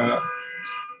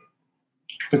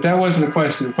 But that wasn't the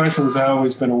question. The question was, I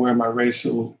always been aware of my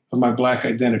racial, of my Black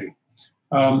identity.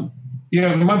 My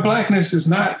Blackness is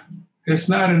not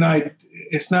an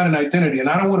identity, and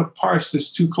I don't want to parse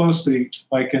this too closely,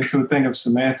 like into a thing of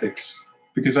semantics,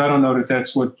 because I don't know that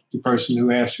that's what the person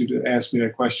who asked you to ask me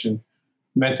that question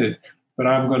meant it. But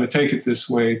I'm going to take it this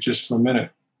way just for a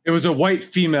minute. It was a white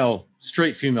female,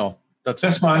 straight female.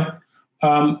 That's fine.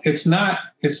 It's not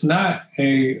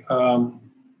an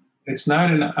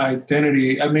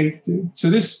identity. I mean, so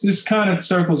this kind of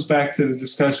circles back to the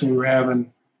discussion we were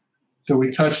having that we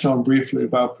touched on briefly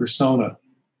about persona,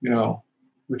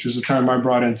 which is a term I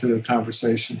brought into the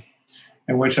conversation,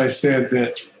 in which I said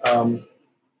that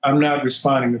I'm not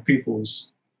responding to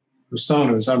people's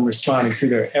personas. I'm responding to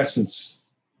their essence,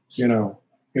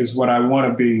 is what I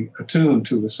want to be attuned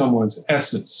to, is someone's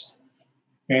essence.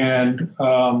 And,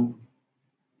 and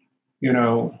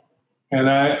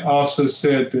I also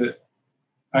said that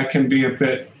I can be a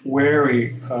bit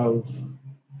wary of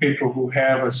people who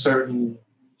have a certain,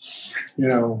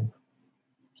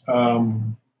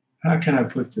 how can I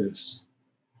put this?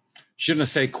 Shouldn't I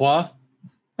say quoi?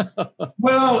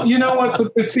 Well, you know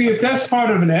what? But see, if that's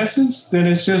part of an essence, then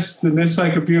it's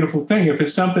like a beautiful thing. If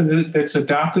it's something that's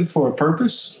adopted for a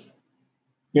purpose,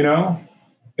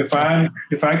 if I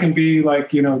can be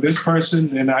like, this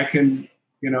person, then I can,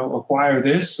 acquire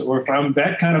this. Or if I'm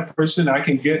that kind of person, I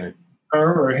can get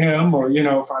her or him, or,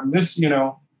 if I'm this,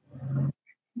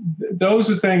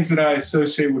 those are things that I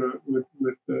associate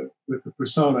with the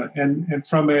persona. And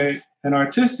from an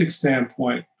artistic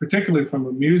standpoint, particularly from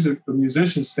a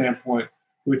musician standpoint,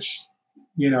 which,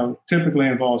 typically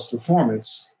involves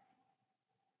performance,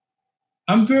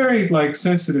 I'm very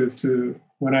sensitive to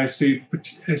when I see,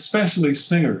 especially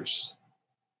singers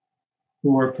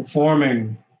who are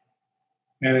performing,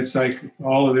 and it's like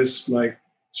all of this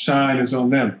shine is on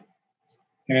them.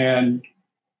 And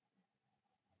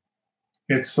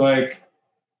it's like,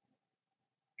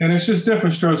 and it's just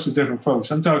different strokes for different folks.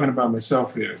 I'm talking about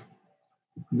myself here,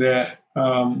 that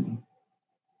I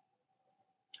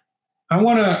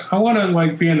want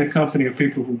to be in the company of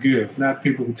people who give, not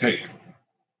people who take.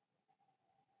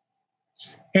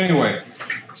 Anyway,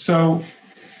 so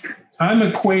I'm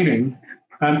equating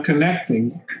I'm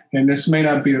connecting, and this may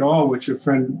not be at all what your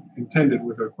friend intended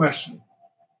with her question.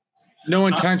 No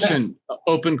intention,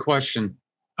 open question.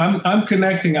 I'm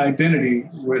connecting identity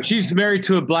with... She's married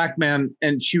to a black man,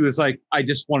 and she was like, I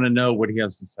just want to know what he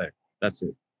has to say. That's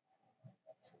it.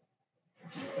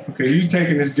 Okay, you're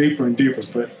taking this deeper and deeper,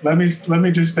 but let me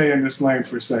just stay in this lane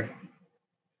for a second.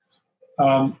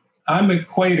 I'm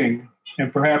equating,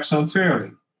 and perhaps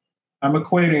unfairly, I'm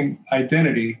equating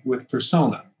identity with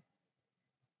persona.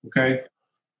 Okay?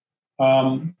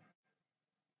 And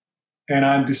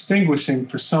I'm distinguishing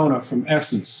persona from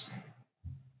essence.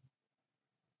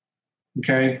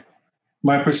 Okay?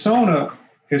 My persona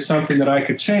is something that I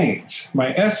could change.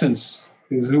 My essence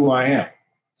is who I am.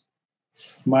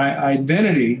 My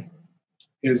identity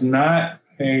is not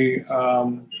a,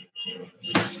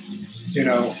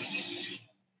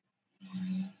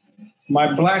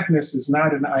 my blackness is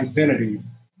not an identity.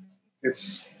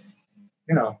 It's,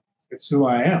 it's who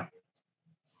I am.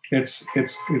 It's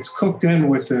cooked in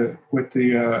with the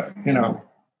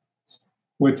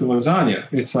lasagna.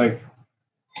 It's like,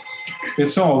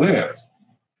 it's all there.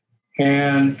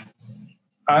 And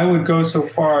I would go so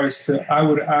far as to, I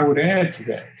would add to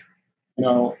that.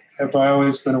 Have I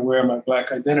always been aware of my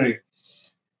Black identity?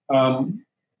 I've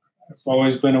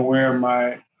always been aware of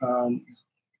my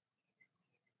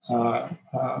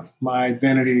my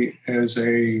identity as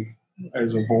a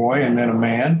boy and then a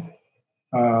man.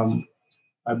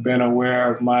 I've been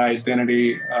aware of my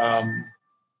identity.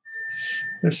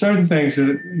 There's certain things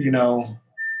that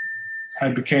I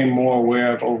became more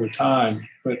aware of over time,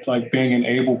 but like being an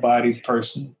able-bodied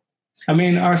person. I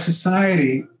mean, our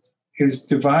society is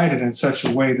divided in such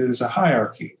a way that there's a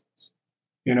hierarchy.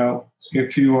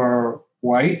 If you are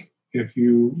white, if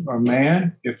you are a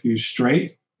man, if you're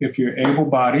straight, if you're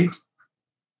able-bodied,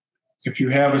 if you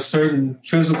have a certain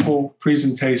physical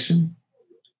presentation,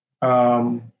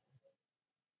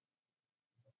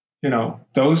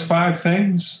 those 5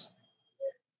 things,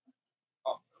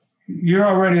 you're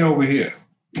already over here.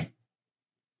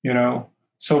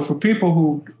 So for people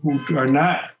who are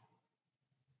not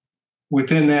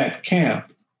within that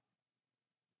camp,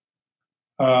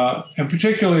 and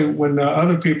particularly when the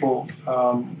other people,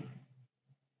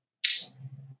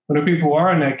 when the people who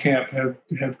are in that camp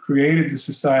have created the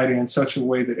society in such a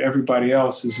way that everybody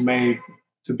else is made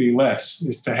to be less,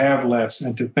 is to have less,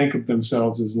 and to think of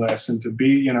themselves as less, and to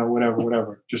be,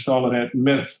 whatever. Just all of that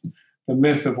myth, the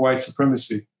myth of white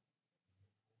supremacy.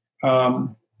 I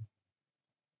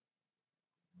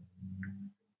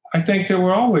think that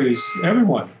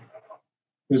everyone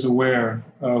is aware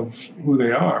of who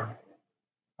they are.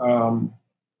 I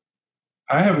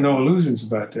have no illusions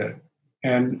about that.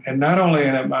 And not only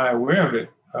am I aware of it,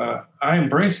 I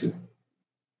embrace it.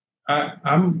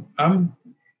 I'm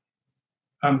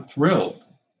thrilled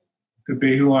to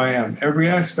be who I am, every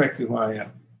aspect of who I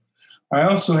am. I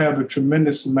also have a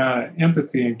tremendous amount of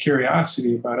empathy and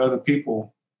curiosity about other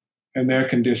people and their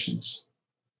conditions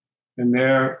and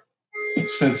their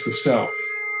sense of self.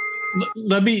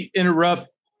 Let me interrupt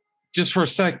just for a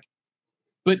sec.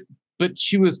 But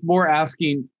she was more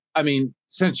asking, I mean,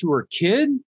 since you were a kid,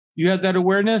 you had that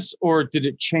awareness, or did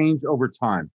it change over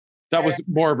time? That was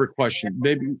more of her question.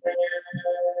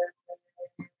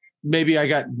 Maybe I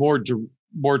got more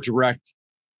direct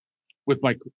with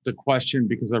the question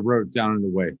because I wrote it down in the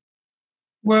way.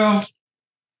 Well,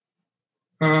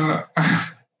 I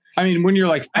mean, when you're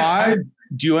like 5,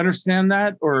 do you understand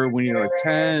that? Or when you're like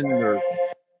 10 or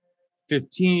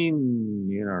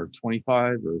 15, or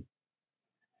 25 or...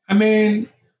 I mean,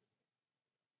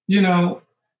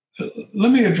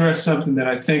 let me address something that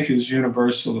I think is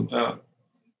universal about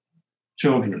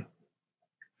children.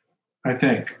 I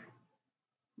think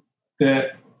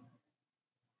that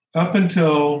up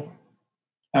until,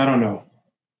 I don't know,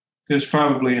 there's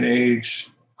probably an age,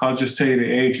 I'll just tell you the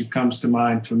age that comes to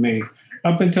mind for me.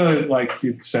 Up until like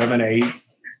you're 7, 8,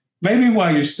 maybe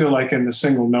while you're still like in the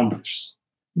single numbers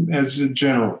as a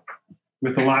general,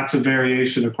 with lots of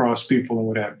variation across people and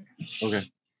whatever.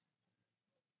 Okay.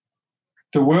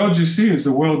 The world you see is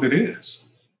the world it is.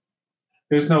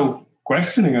 There's no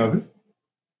questioning of it.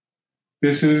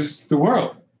 This is the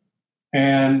world.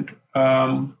 And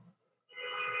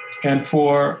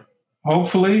for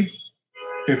hopefully,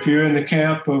 if you're in the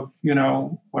camp of,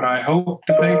 what I hope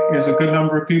to think is a good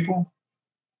number of people,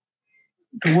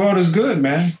 the world is good,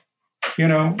 man.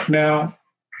 Now,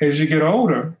 as you get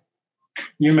older,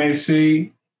 you may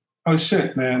see, oh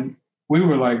shit, man, we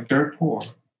were like dirt poor.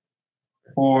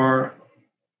 Or,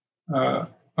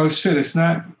 oh shit, it's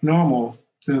not normal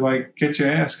to like get your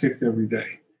ass kicked every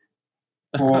day.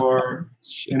 Or,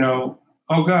 oh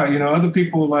God, other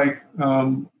people like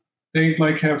they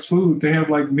like have food. They have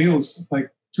like meals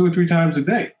like 2 or 3 times a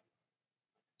day.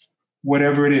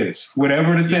 Whatever it is,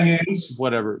 whatever the thing is,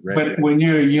 whatever. Right, but when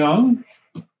you're young,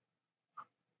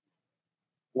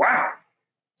 wow,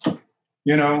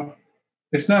 you know,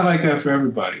 it's not like that for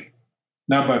everybody,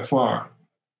 not by far,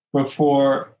 but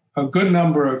for a good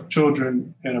number of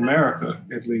children in America,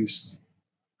 at least,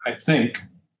 I think,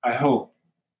 I hope,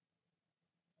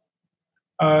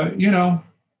 you know,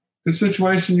 the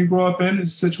situation you grow up in is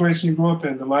the situation you grow up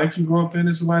in. The life you grow up in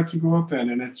is the life you grow up in.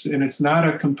 And it's not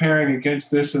a comparing against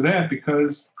this or that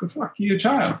because fuck, you're a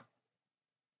child.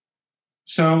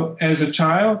 So as a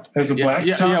child, as a black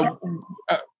child.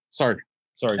 Sorry.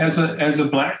 As a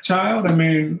black child, I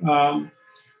mean,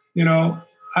 you know,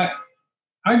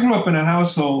 I grew up in a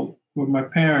household with my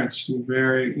parents who were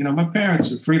very, you know, my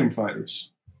parents were freedom fighters.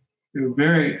 They were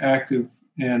very active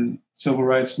in civil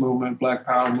rights movement, Black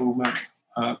Power movement,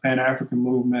 Pan-African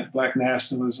movement, Black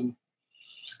nationalism,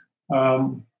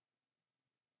 and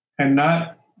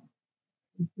not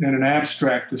in an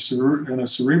abstract or in a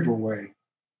cerebral way,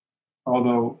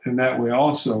 although in that way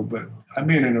also, but I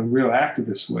mean in a real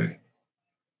activist way.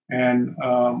 And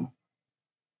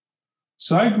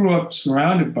so I grew up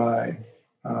surrounded by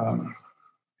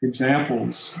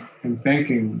examples and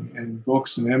thinking and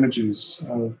books and images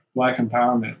of Black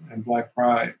empowerment and Black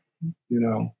pride, you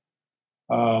know.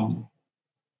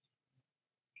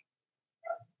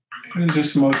 It was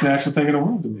just the most natural thing in the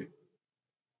world to me.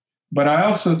 But I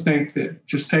also think that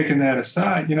just taking that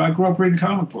aside, you know, I grew up reading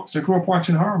comic books. I grew up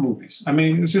watching horror movies. I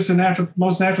mean, it was just the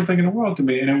most natural thing in the world to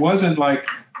me. And it wasn't like,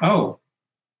 oh,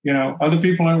 you know, other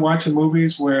people aren't watching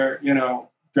movies where, you know,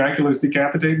 Dracula's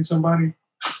decapitating somebody.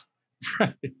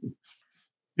 Right.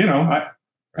 You know,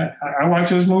 I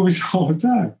watch those movies all the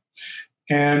time.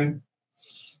 And,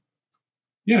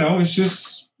 you know, it's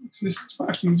just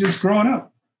fucking just growing up.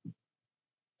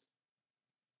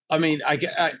 I mean, I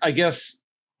guess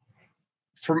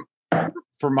from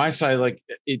my side, like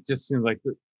it just seems like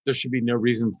there should be no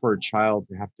reason for a child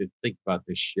to have to think about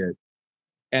this shit.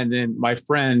 And then my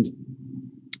friend,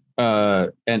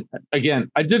 and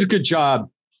again, I did a good job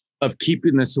of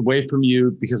keeping this away from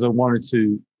you because I wanted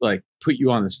to like put you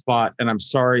on the spot. And I'm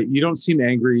sorry, you don't seem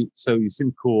angry, so you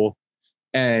seem cool.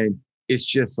 And it's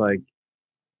just like,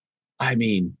 I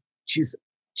mean,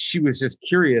 she was just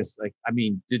curious. Like, I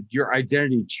mean, did your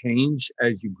identity change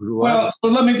as you grew up?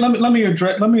 Well, let me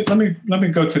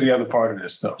go to the other part of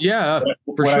this though. Yeah,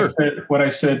 for sure. What I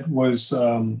said was,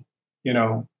 you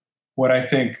know, what I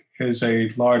think is a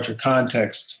larger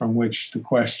context from which the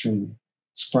question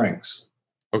springs.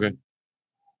 Okay.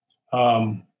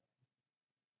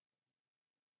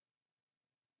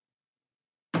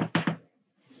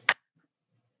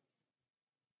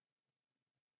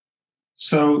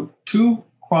 So 2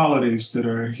 qualities that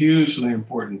are hugely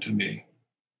important to me,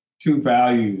 2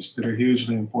 values that are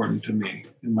hugely important to me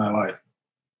in my life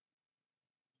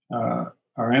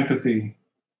are empathy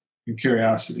and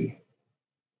curiosity.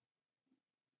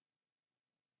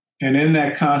 And in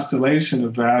that constellation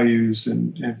of values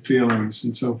and feelings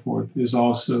and so forth is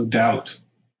also doubt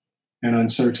and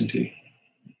uncertainty,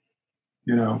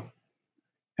 you know.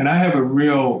 And I have a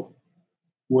real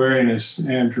wariness,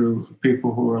 Andrew, of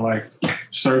people who are like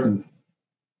certain.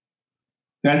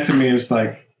 That to me is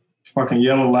like fucking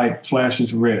yellow light flashing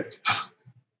to red,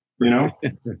 you know?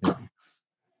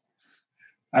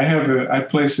 I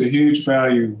place a huge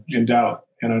value in doubt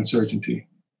and uncertainty,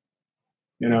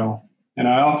 you know? And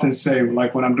I often say,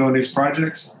 like when I'm doing these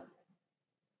projects,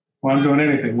 when I'm doing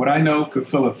anything, what I know could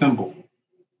fill a thimble.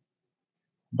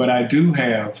 But I do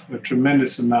have a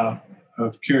tremendous amount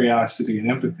of curiosity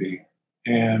and empathy.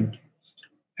 And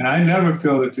I never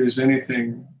feel that there's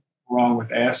anything wrong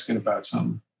with asking about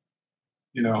something,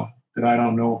 you know, that I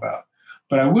don't know about.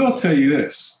 But I will tell you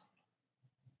this.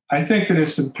 I think that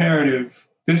it's imperative.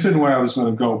 This isn't where I was going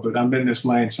to go, but I'm in this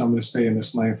lane, so I'm going to stay in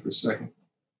this lane for a second.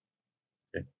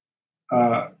 Okay.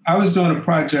 I was doing a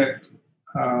project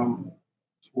to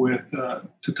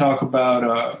talk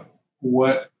about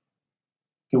what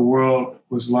the world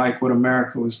was like, what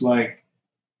America was like,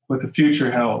 what the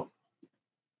future held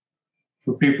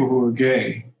for people who were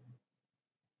gay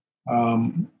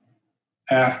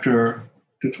after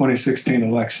the 2016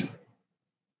 election.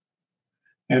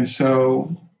 And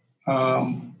so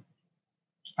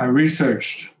I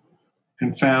researched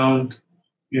and found,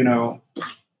 you know,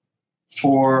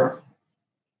 4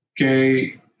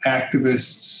 gay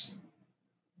activists,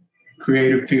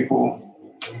 creative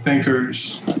people,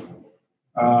 thinkers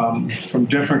from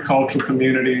different cultural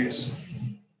communities,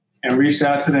 and reached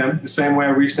out to them the same way I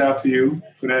reached out to you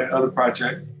for that other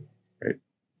project. Right.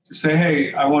 To say,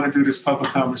 hey, I want to do this public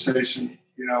conversation,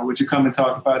 You know, would you come and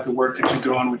talk about the work that you're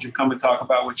doing? Would you come and talk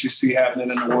about what you see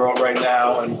happening in the world right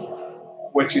now and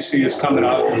what you see is coming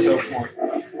up and so forth?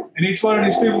 And each one of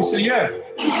these people said, yeah,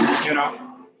 you know.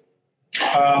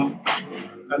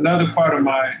 Another part of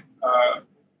my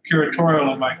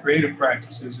curatorial and my creative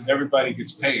practice is that everybody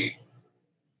gets paid.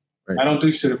 Right. I don't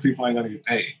do shit if people ain't going to get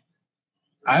paid.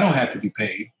 I don't have to be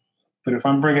paid, but if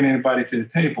I'm bringing anybody to the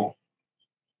table,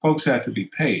 folks have to be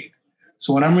paid.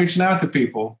 So when I'm reaching out to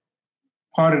people,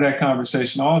 part of that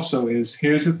conversation also is,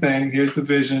 here's the thing, here's the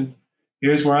vision,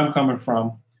 here's where I'm coming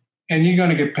from, and you're going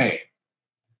to get paid.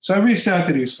 So I reached out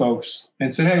to these folks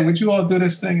and said, hey, would you all do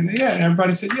this thing? And yeah, and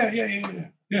everybody said,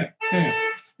 yeah.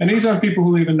 And these aren't people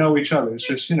who even know each other. It's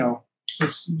just, you know,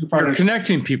 it's part of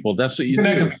connecting people. That's what you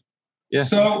do. Yeah.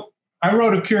 So I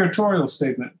wrote a curatorial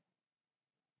statement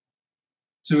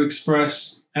to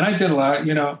express, and I did a lot,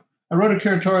 you know, I wrote a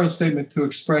curatorial statement to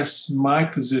express my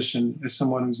position as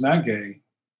someone who's not gay,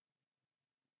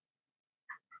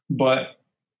 but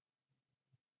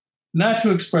not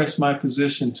to express my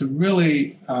position, to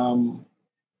really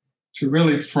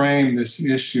frame this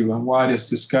issue and why this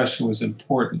discussion was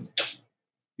important,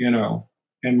 you know,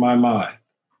 in my mind.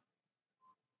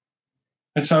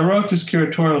 And so I wrote this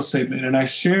curatorial statement and I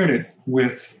shared it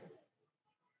with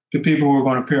the people who were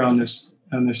going to appear on this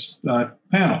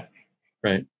panel.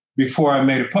 Right. Before I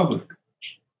made it public.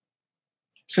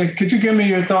 Say, could you give me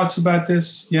your thoughts about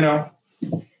this? You know,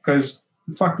 because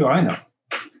the fuck do I know?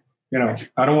 You know,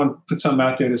 I don't want to put something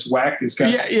out there that's whack. It's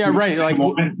got right. Like,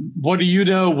 what do you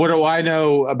know? What do I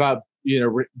know about, you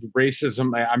know,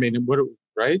 racism? I mean,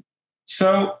 right?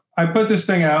 So I put this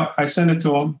thing out. I sent it to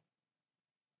them.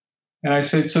 And I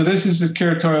said, so this is a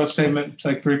curatorial statement. It's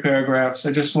like 3 paragraphs.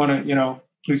 I just want to, you know,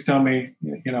 please tell me,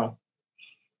 you know.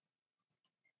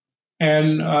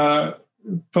 And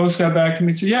folks got back to me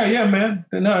and said, yeah, man.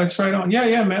 No, that's right on.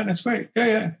 Yeah, man, that's great.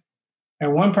 Yeah.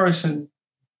 And one person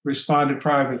responded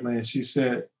privately and she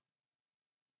said,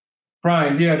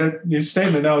 Brian, your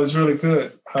statement, that was really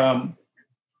good.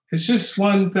 It's just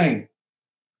one thing.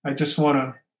 I just want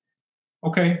to,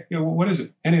 okay, yeah, well, what is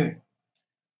it? Anything.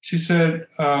 She said,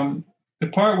 the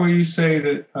part where you say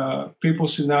that people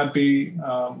should not be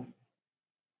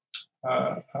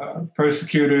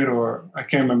persecuted, or I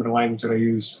can't remember the language that I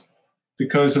use,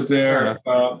 because of their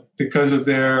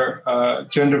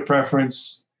gender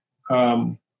preference.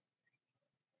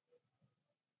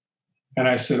 And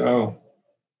I said, oh,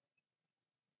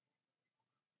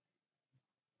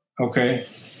 okay.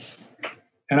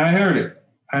 And I heard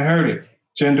it,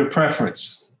 gender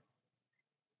preference,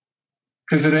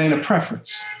 because it ain't a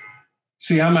preference.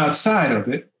 See, I'm outside of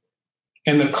it,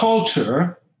 and the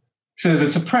culture says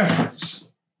it's a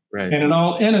preference. Right. And in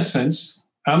all innocence,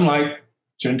 I'm like,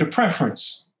 gender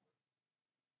preference,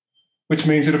 which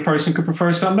means that a person could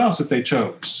prefer something else if they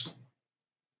chose.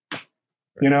 Right.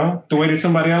 You know, the way that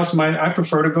somebody else might, I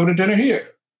prefer to go to dinner here.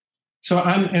 So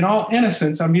I'm, in all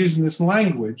innocence, I'm using this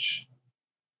language.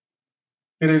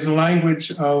 It is a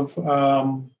language of,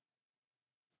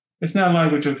 it's not a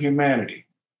language of humanity.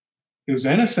 It was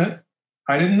innocent.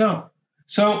 I didn't know.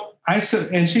 So I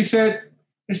said, and she said,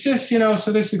 it's just, you know,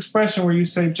 so this expression where you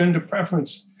say gender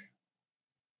preference,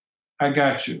 I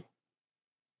got you.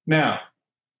 Now,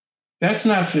 that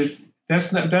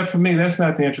for me, that's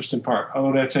not the interesting part,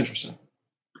 although that's interesting.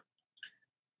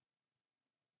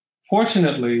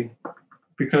 Fortunately,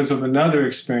 because of another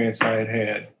experience I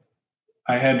had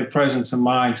the presence of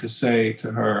mind to say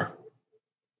to her,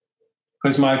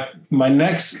 because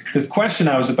the question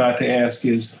I was about to ask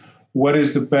is, what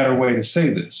is the better way to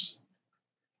say this?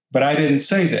 But I didn't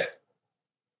say that.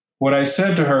 What I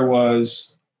said to her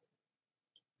was,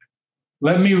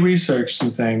 let me research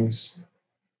some things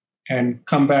and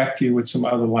come back to you with some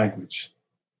other language.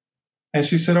 And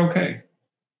she said, okay.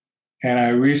 And I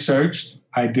researched,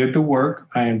 I did the work,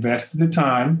 I invested the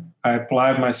time, I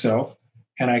applied myself,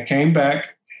 and I came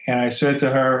back and I said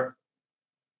to her,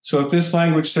 so if this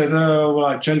language said, oh,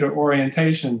 well, gender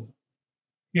orientation,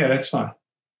 yeah, that's fine.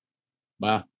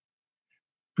 Wow.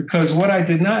 Because what I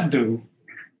did not do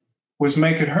was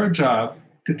make it her job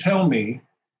to tell me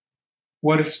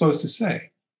what it's supposed to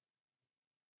say.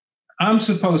 I'm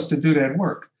supposed to do that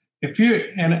work.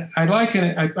 And I liken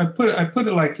it, I put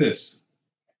it like this.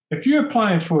 If you're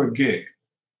applying for a gig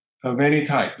of any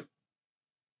type,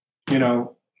 you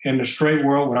know, in the straight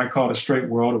world, what I call the straight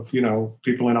world of, you know,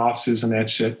 people in offices and that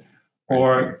shit,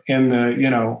 or in the, you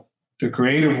know, the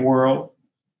creative world,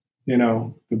 you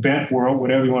know, the bent world,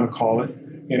 whatever you want to call it.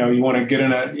 You know, you want to get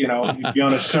in a, you know, you be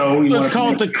on a show. Let's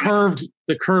call it the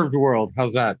curved world.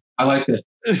 How's that? I like that.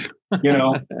 You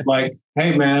know, like,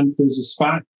 hey man, there's a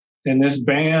spot in this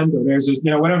band, or there's a,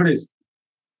 you know, whatever it is.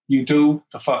 you do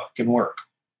the fucking work.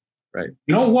 Right.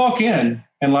 You don't walk in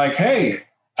and like, hey,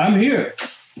 I'm here.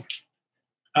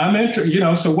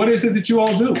 So what is it that you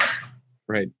all do?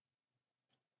 Right.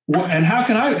 Well, and how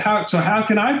can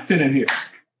I fit in here?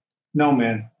 No,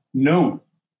 man. No.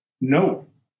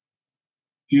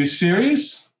 You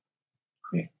serious?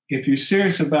 If you're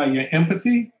serious about your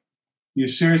empathy, you're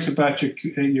serious about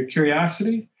your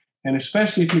curiosity, and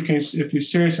especially if you're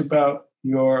serious about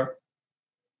your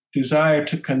desire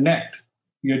to connect,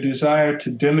 your desire to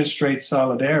demonstrate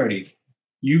solidarity,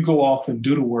 you go off and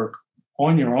do the work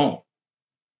on your own.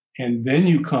 And then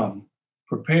you come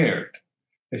prepared.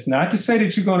 It's not to say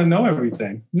that you're going to know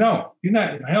everything. No, you're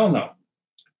not. Hell no.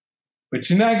 But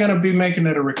you're not going to be making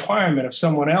it a requirement of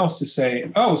someone else to say,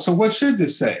 oh, so what should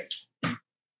this say?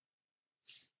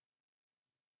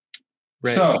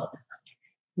 Right. So,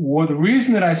 the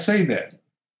reason that I say that,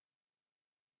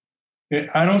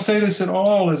 I don't say this at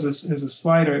all as a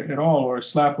slight at all or a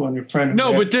slap on your friend.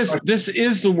 No, but this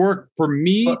is the work for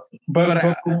me. But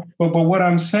what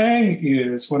I'm saying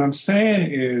is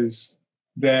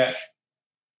that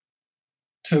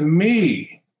to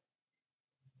me,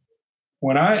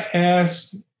 when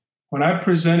I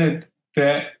presented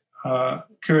that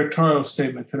curatorial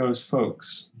statement to those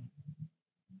folks,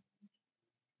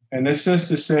 and this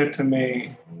sister said to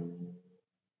me,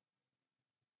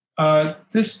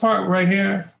 this part right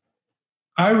here,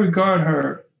 I regard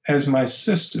her as my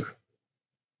sister,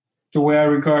 the way I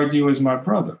regard you as my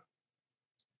brother.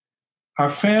 Our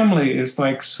family is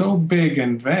like so big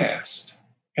and vast,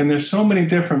 and there's so many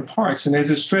different parts. And as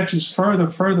it stretches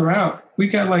further out, we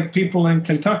got like people in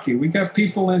Kentucky, we got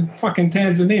people in fucking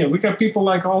Tanzania, we got people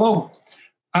like all over.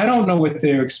 I don't know what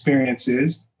their experience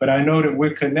is, but I know that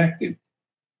we're connected.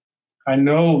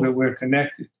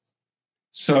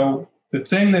 So the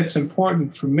thing that's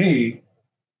important for me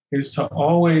is to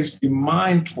always be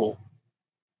mindful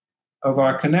of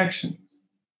our connection.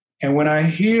 And when I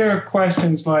hear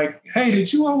questions like, hey,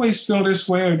 did you always feel this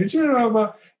way? Or did you know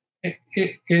about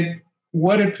it?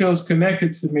 What it feels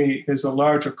connected to me is a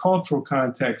larger cultural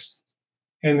context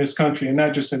in this country, and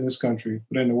not just in this country,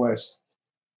 but in the West,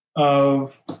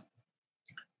 of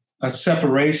a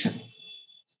separation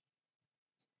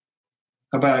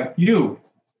about you.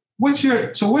 What's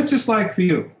this like for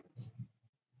you?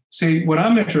 See, what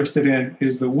I'm interested in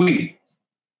is the we.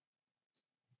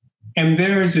 And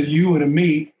there is a you and a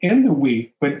me in the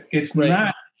we, but it's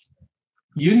right.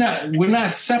 We're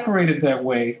not separated that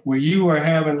way where you are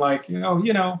having like, no,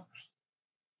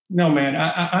 man,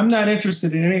 I'm not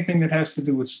interested in anything that has to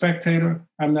do with spectator.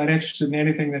 I'm not interested in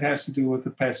anything that has to do with the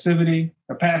passivity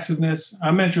or passiveness.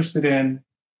 I'm interested in,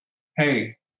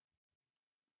 hey,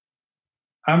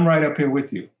 I'm right up here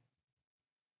with you.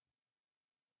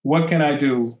 What can I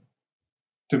do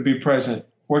to be present?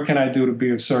 What can I do to be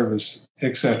of service,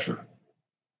 etc.?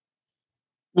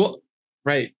 Well,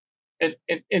 right.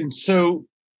 And so,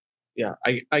 yeah,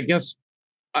 I guess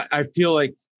I feel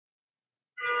like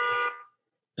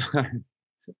the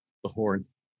horn.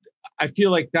 I feel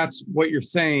like that's what you're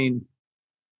saying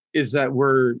is that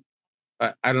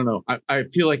I don't know. I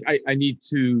feel like I need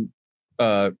to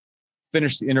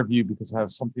finish the interview because I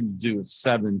have something to do at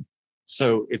 7.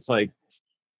 So it's like,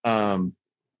 I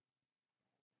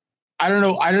don't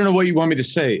know what you want me to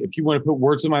say. If you want to put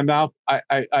words in my mouth, I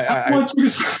want you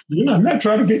to. I'm not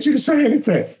trying to get you to say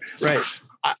anything. Right.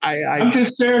 I'm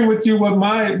just sharing with you what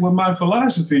my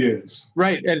philosophy is.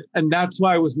 Right, and that's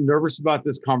why I was nervous about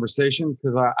this conversation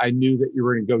because I knew that you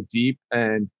were going to go deep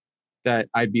and that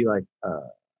I'd be like,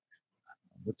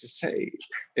 what to say?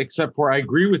 Except for I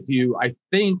agree with you. I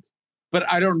think, but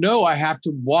I don't know. I have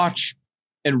to watch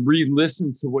and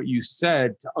re-listen to what you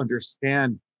said to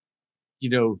understand,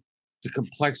 the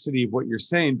complexity of what you're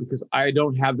saying, because I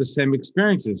don't have the same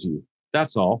experience as you.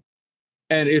 That's all.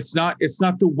 And it's not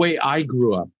the way I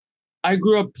grew up. I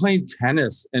grew up playing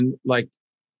tennis and like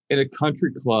in a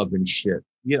country club and shit.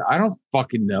 I don't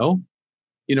fucking know.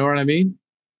 You know what I mean?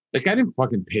 Like I didn't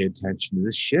fucking pay attention to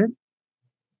this shit.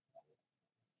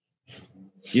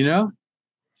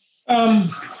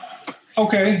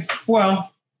 Okay. Well,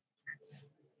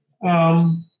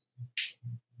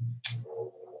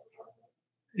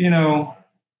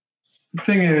 the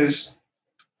thing is,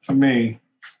 for me,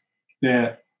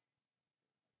 that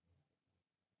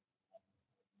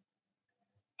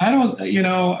I don't,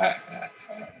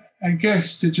 I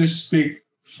guess to just speak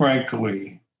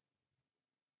frankly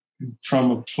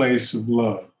from a place of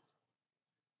love,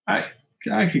 I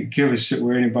could give a shit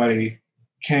where anybody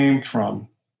came from.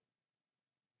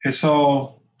 It's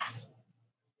all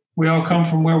we all come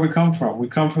from where we come from. We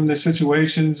come from the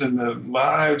situations and the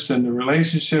lives and the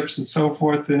relationships and so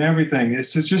forth and everything.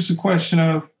 It's just a question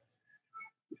of,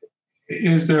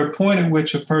 is there a point at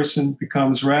which a person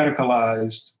becomes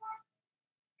radicalized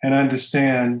and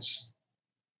understands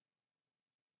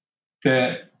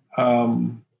that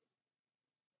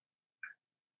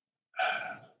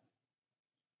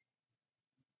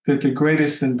that the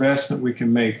greatest investment we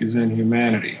can make is in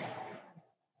humanity.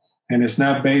 And it's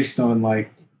not based on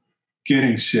like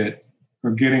getting shit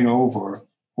or getting over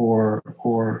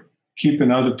or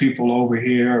keeping other people over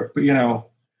here, you know,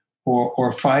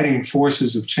 or fighting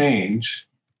forces of change.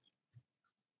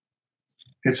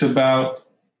 It's about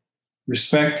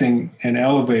respecting and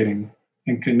elevating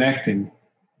and connecting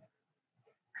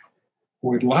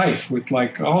with life, with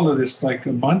like all of this like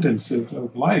abundance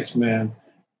of life, man.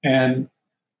 And,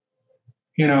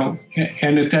 you know,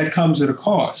 and that comes at a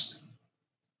cost.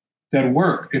 That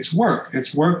work, it's work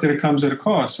that it comes at a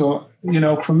cost. So, you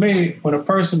know, for me, when a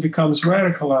person becomes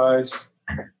radicalized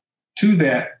to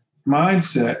that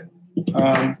mindset,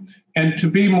 and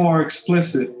to be more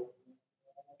explicit,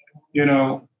 you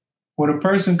know, when a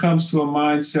person comes to a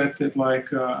mindset that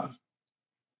like, oh,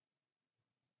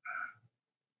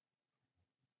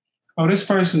 this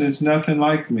person is nothing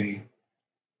like me,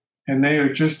 and they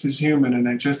are just as human and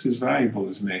they're just as valuable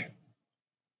as me.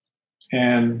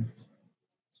 And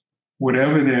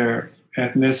whatever their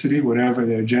ethnicity, whatever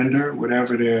their gender,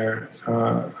 whatever their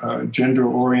gender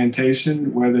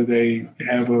orientation, whether they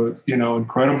have a, you know,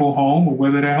 incredible home or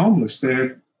whether they're homeless,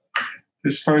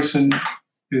 this person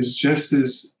is just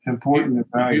as important and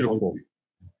valuable. Beautiful.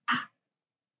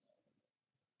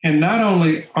 And not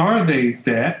only are they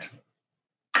that,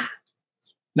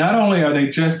 not only are they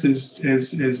just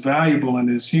as valuable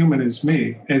and as human as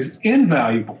me, as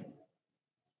invaluable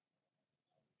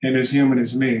and as human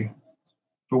as me,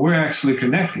 but we're actually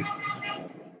connected.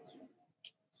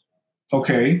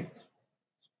 Okay.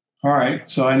 All right.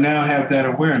 So I now have that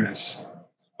awareness.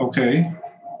 Okay.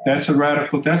 That's a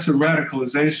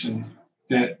radicalization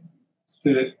that's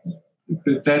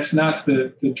not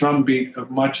the drumbeat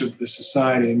of much of the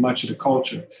society and much of the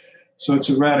culture. So it's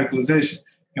a radicalization.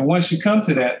 And once you come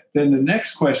to that, then the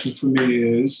next question for me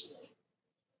is,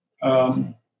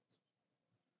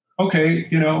 okay,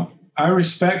 you know, I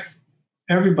respect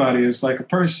everybody as like a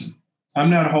person. I'm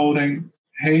not holding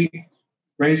hate,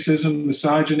 racism,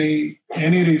 misogyny,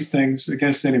 any of these things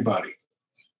against anybody.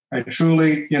 I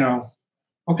truly, you know,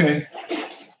 okay,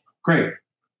 great.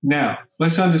 Now,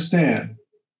 let's understand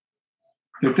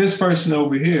that this person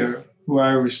over here, who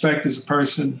I respect as a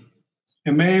person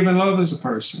and may even love as a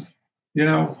person, you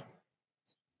know,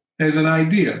 as an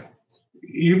idea,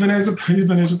 even as a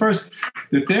person,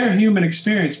 that their human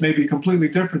experience may be completely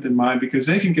different than mine because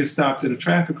they can get stopped at a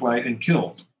traffic light and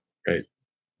killed. Right.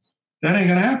 That ain't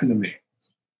gonna happen to me.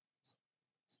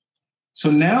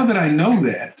 So now that I know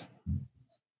that,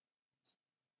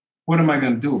 what am I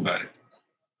gonna do about it?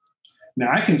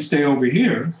 Now I can stay over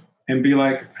here and be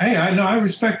like, hey, I know I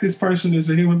respect this person as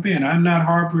a human being. I'm not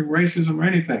harboring racism or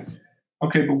anything.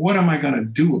 Okay, but what am I gonna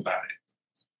do about it?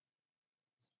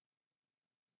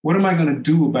 What am I going to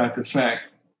do about the fact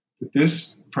that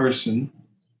this person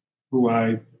who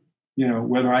I, you know,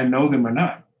 whether I know them or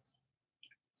not,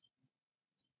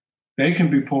 they can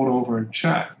be pulled over and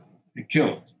shot and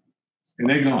killed and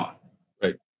they're gone.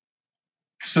 Right.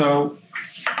 So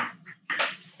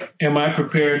am I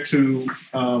prepared to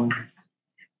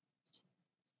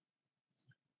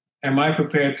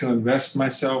invest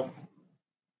myself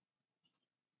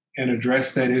and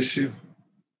address that issue?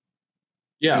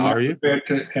 Yeah, are you?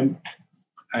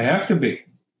 I have to be.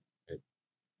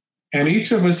 And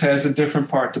each of us has a different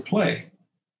part to play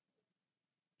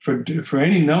for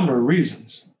any number of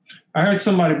reasons. I heard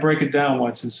somebody break it down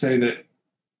once and say that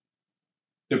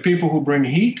there are people who bring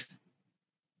heat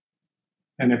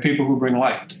and there are people who bring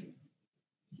light.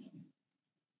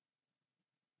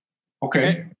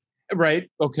 Okay. Right.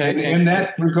 Okay. And in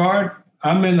that regard,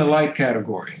 I'm in the light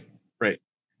category. Right.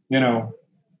 You know,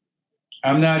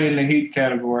 I'm not in the heat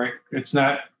category.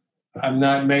 I'm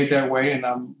not made that way, and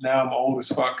I'm old as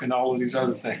fuck and all of these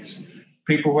other things.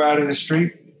 People who are out in the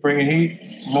street bringing heat,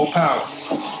 more power.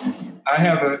 I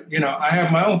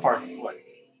have my own part to play.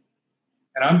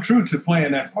 And I'm true to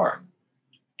playing that part.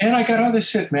 And I got other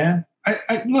shit, man.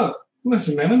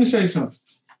 Listen, man, let me show you something.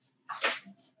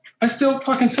 I still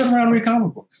fucking sit around and read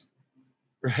comic books.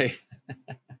 Right.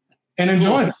 And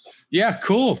enjoy them. Yeah,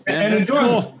 cool. Man. And enjoy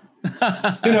them.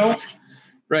 You know?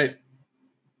 Right.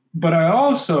 But I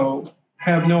also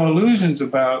have no illusions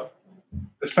about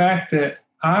the fact that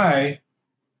I,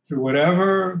 through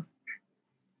whatever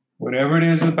it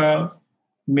is about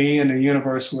me and the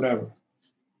universe, whatever.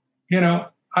 You know,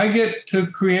 I get to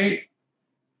create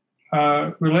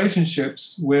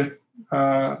relationships with,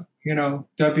 you know,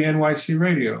 WNYC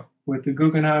Radio, with the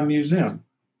Guggenheim Museum,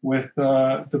 with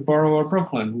the Borough of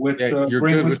Brooklyn, with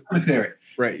Greenwood Cemetery.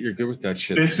 Right, you're good with that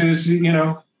shit. This is, you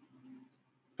know,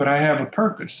 but I have a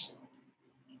purpose.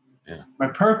 Yeah. My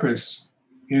purpose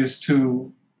is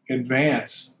to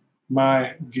advance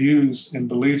my views and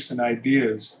beliefs and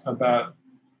ideas about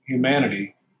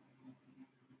humanity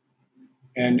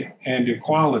and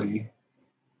equality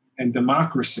and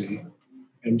democracy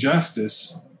and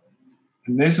justice.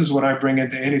 And this is what I bring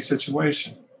into any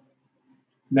situation.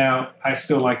 Now, I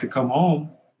still like to come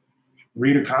home,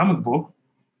 read a comic book.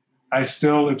 I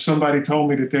still, if somebody told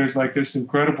me that there's like this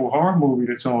incredible horror movie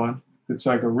that's on, it's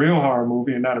like a real horror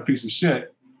movie and not a piece of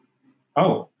shit.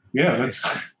 Oh, yeah, let's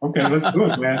do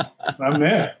it, man. I'm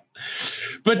there.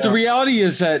 But the reality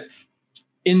is that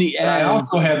in the end, I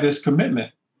also have this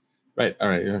commitment. Right. All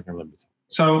right. You're not going to let me talk.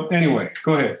 So anyway,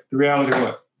 go ahead. The reality of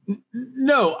what?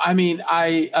 No, I mean,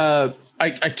 I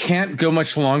can't go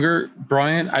much longer,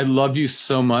 Brian. I love you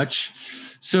so much.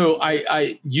 So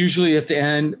I usually at the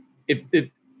end,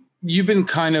 you've been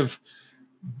kind of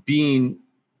being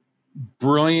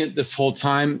brilliant this whole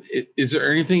time. Is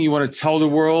there anything you want to tell the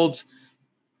world?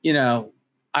 You know,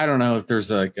 I don't know if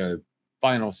there's like a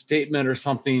final statement or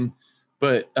something,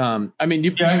 but I mean, I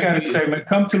got a statement.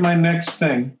 Come to my next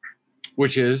thing,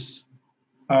 which is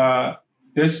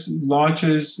this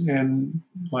launches in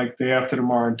like day after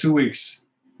tomorrow, in 2 weeks.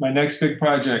 My next big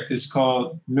project is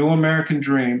called New American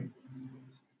Dream.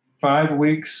 5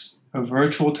 weeks of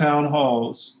virtual town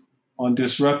halls on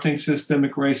disrupting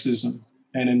systemic racism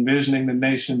and envisioning the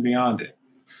nation beyond it.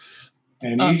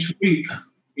 And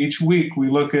each week we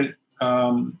look at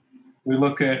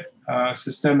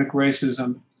systemic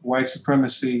racism, white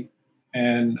supremacy,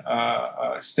 and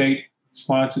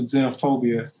state-sponsored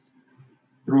xenophobia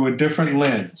through a different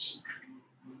lens.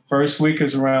 First week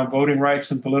is around voting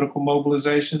rights and political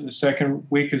mobilization. The second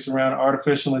week is around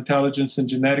artificial intelligence and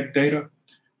genetic data.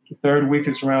 The third week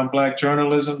is around Black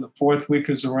journalism. The fourth week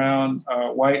is around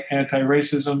white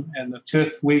anti-racism. And the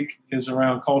fifth week is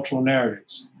around cultural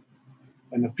narratives.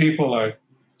 And the people are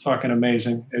fucking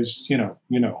amazing, as you know.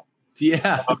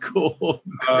 Yeah, cool.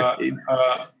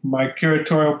 My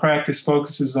curatorial practice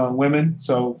focuses on women.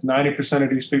 So 90%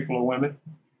 of these people are women.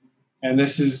 And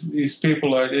this is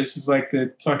like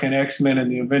the fucking X-Men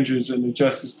and the Avengers and the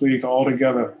Justice League all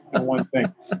together in one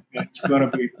thing. It's going to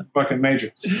be fucking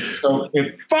major. So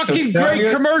great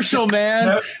commercial,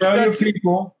 man. Tell your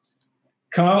people,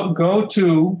 go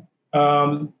to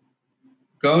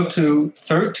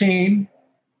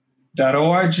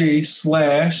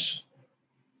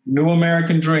 13.org/New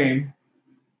American Dream.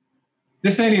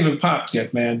 This ain't even popped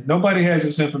yet, man. Nobody has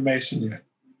this information yet.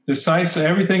 The sites,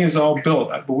 everything is all built,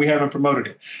 but we haven't promoted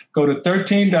it. Go to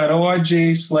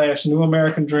 13.org/New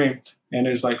American Dream, and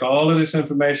there's like all of this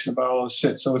information about all this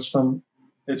shit. So it's from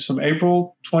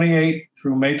April 28th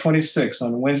through May 26th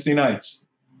on Wednesday nights,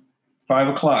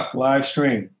 5:00 live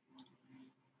stream.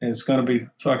 And it's going to be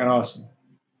fucking awesome.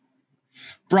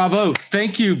 Bravo.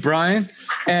 Thank you, Brian.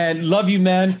 And love you,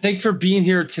 man. Thank you for being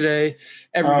here today.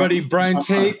 Everybody, Brian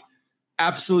Tate.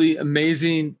 Absolutely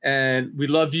amazing, and we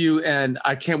love you, and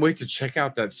I can't wait to check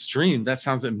out that stream. That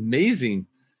sounds amazing.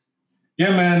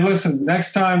 Yeah, man, listen,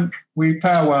 next time we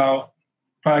powwow,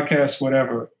 podcast,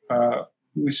 whatever,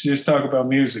 we should just talk about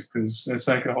music, because that's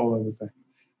like a whole other thing.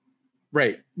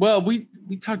 Right. Well, we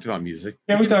talked about music.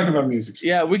 Yeah, we talked about music.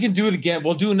 Yeah, we can do it again.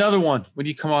 We'll do another one. When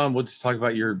you come on, we'll just talk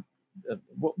about your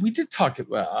we did talk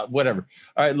about whatever.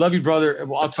 All right, love you,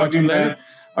 brother. I'll talk to you later.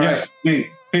 All right. Peace.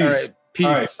 All right, peace.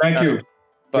 All right, thank you.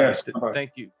 Yes, bye.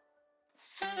 Thank you.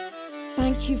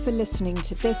 Thank you for listening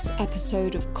to this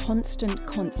episode of Constant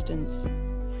Constance.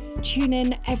 Tune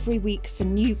in every week for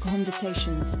new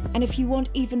conversations. And if you want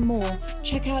even more,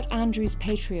 check out Andrew's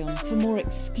Patreon for more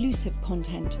exclusive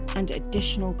content and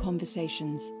additional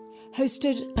conversations.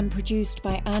 Hosted and produced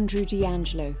by Andrew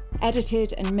D'Angelo.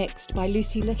 Edited and mixed by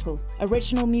Lucy Little.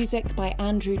 Original music by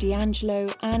Andrew D'Angelo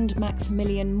and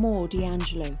Maximilian Moore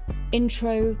D'Angelo.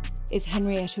 Intro is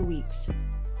Henrietta Weeks.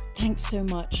 Thanks so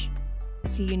much.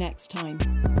 See you next time.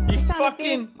 You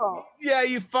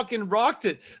fucking rocked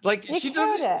it. Like she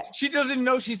doesn't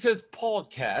know she says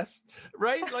podcast,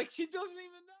 right? Like she doesn't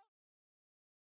even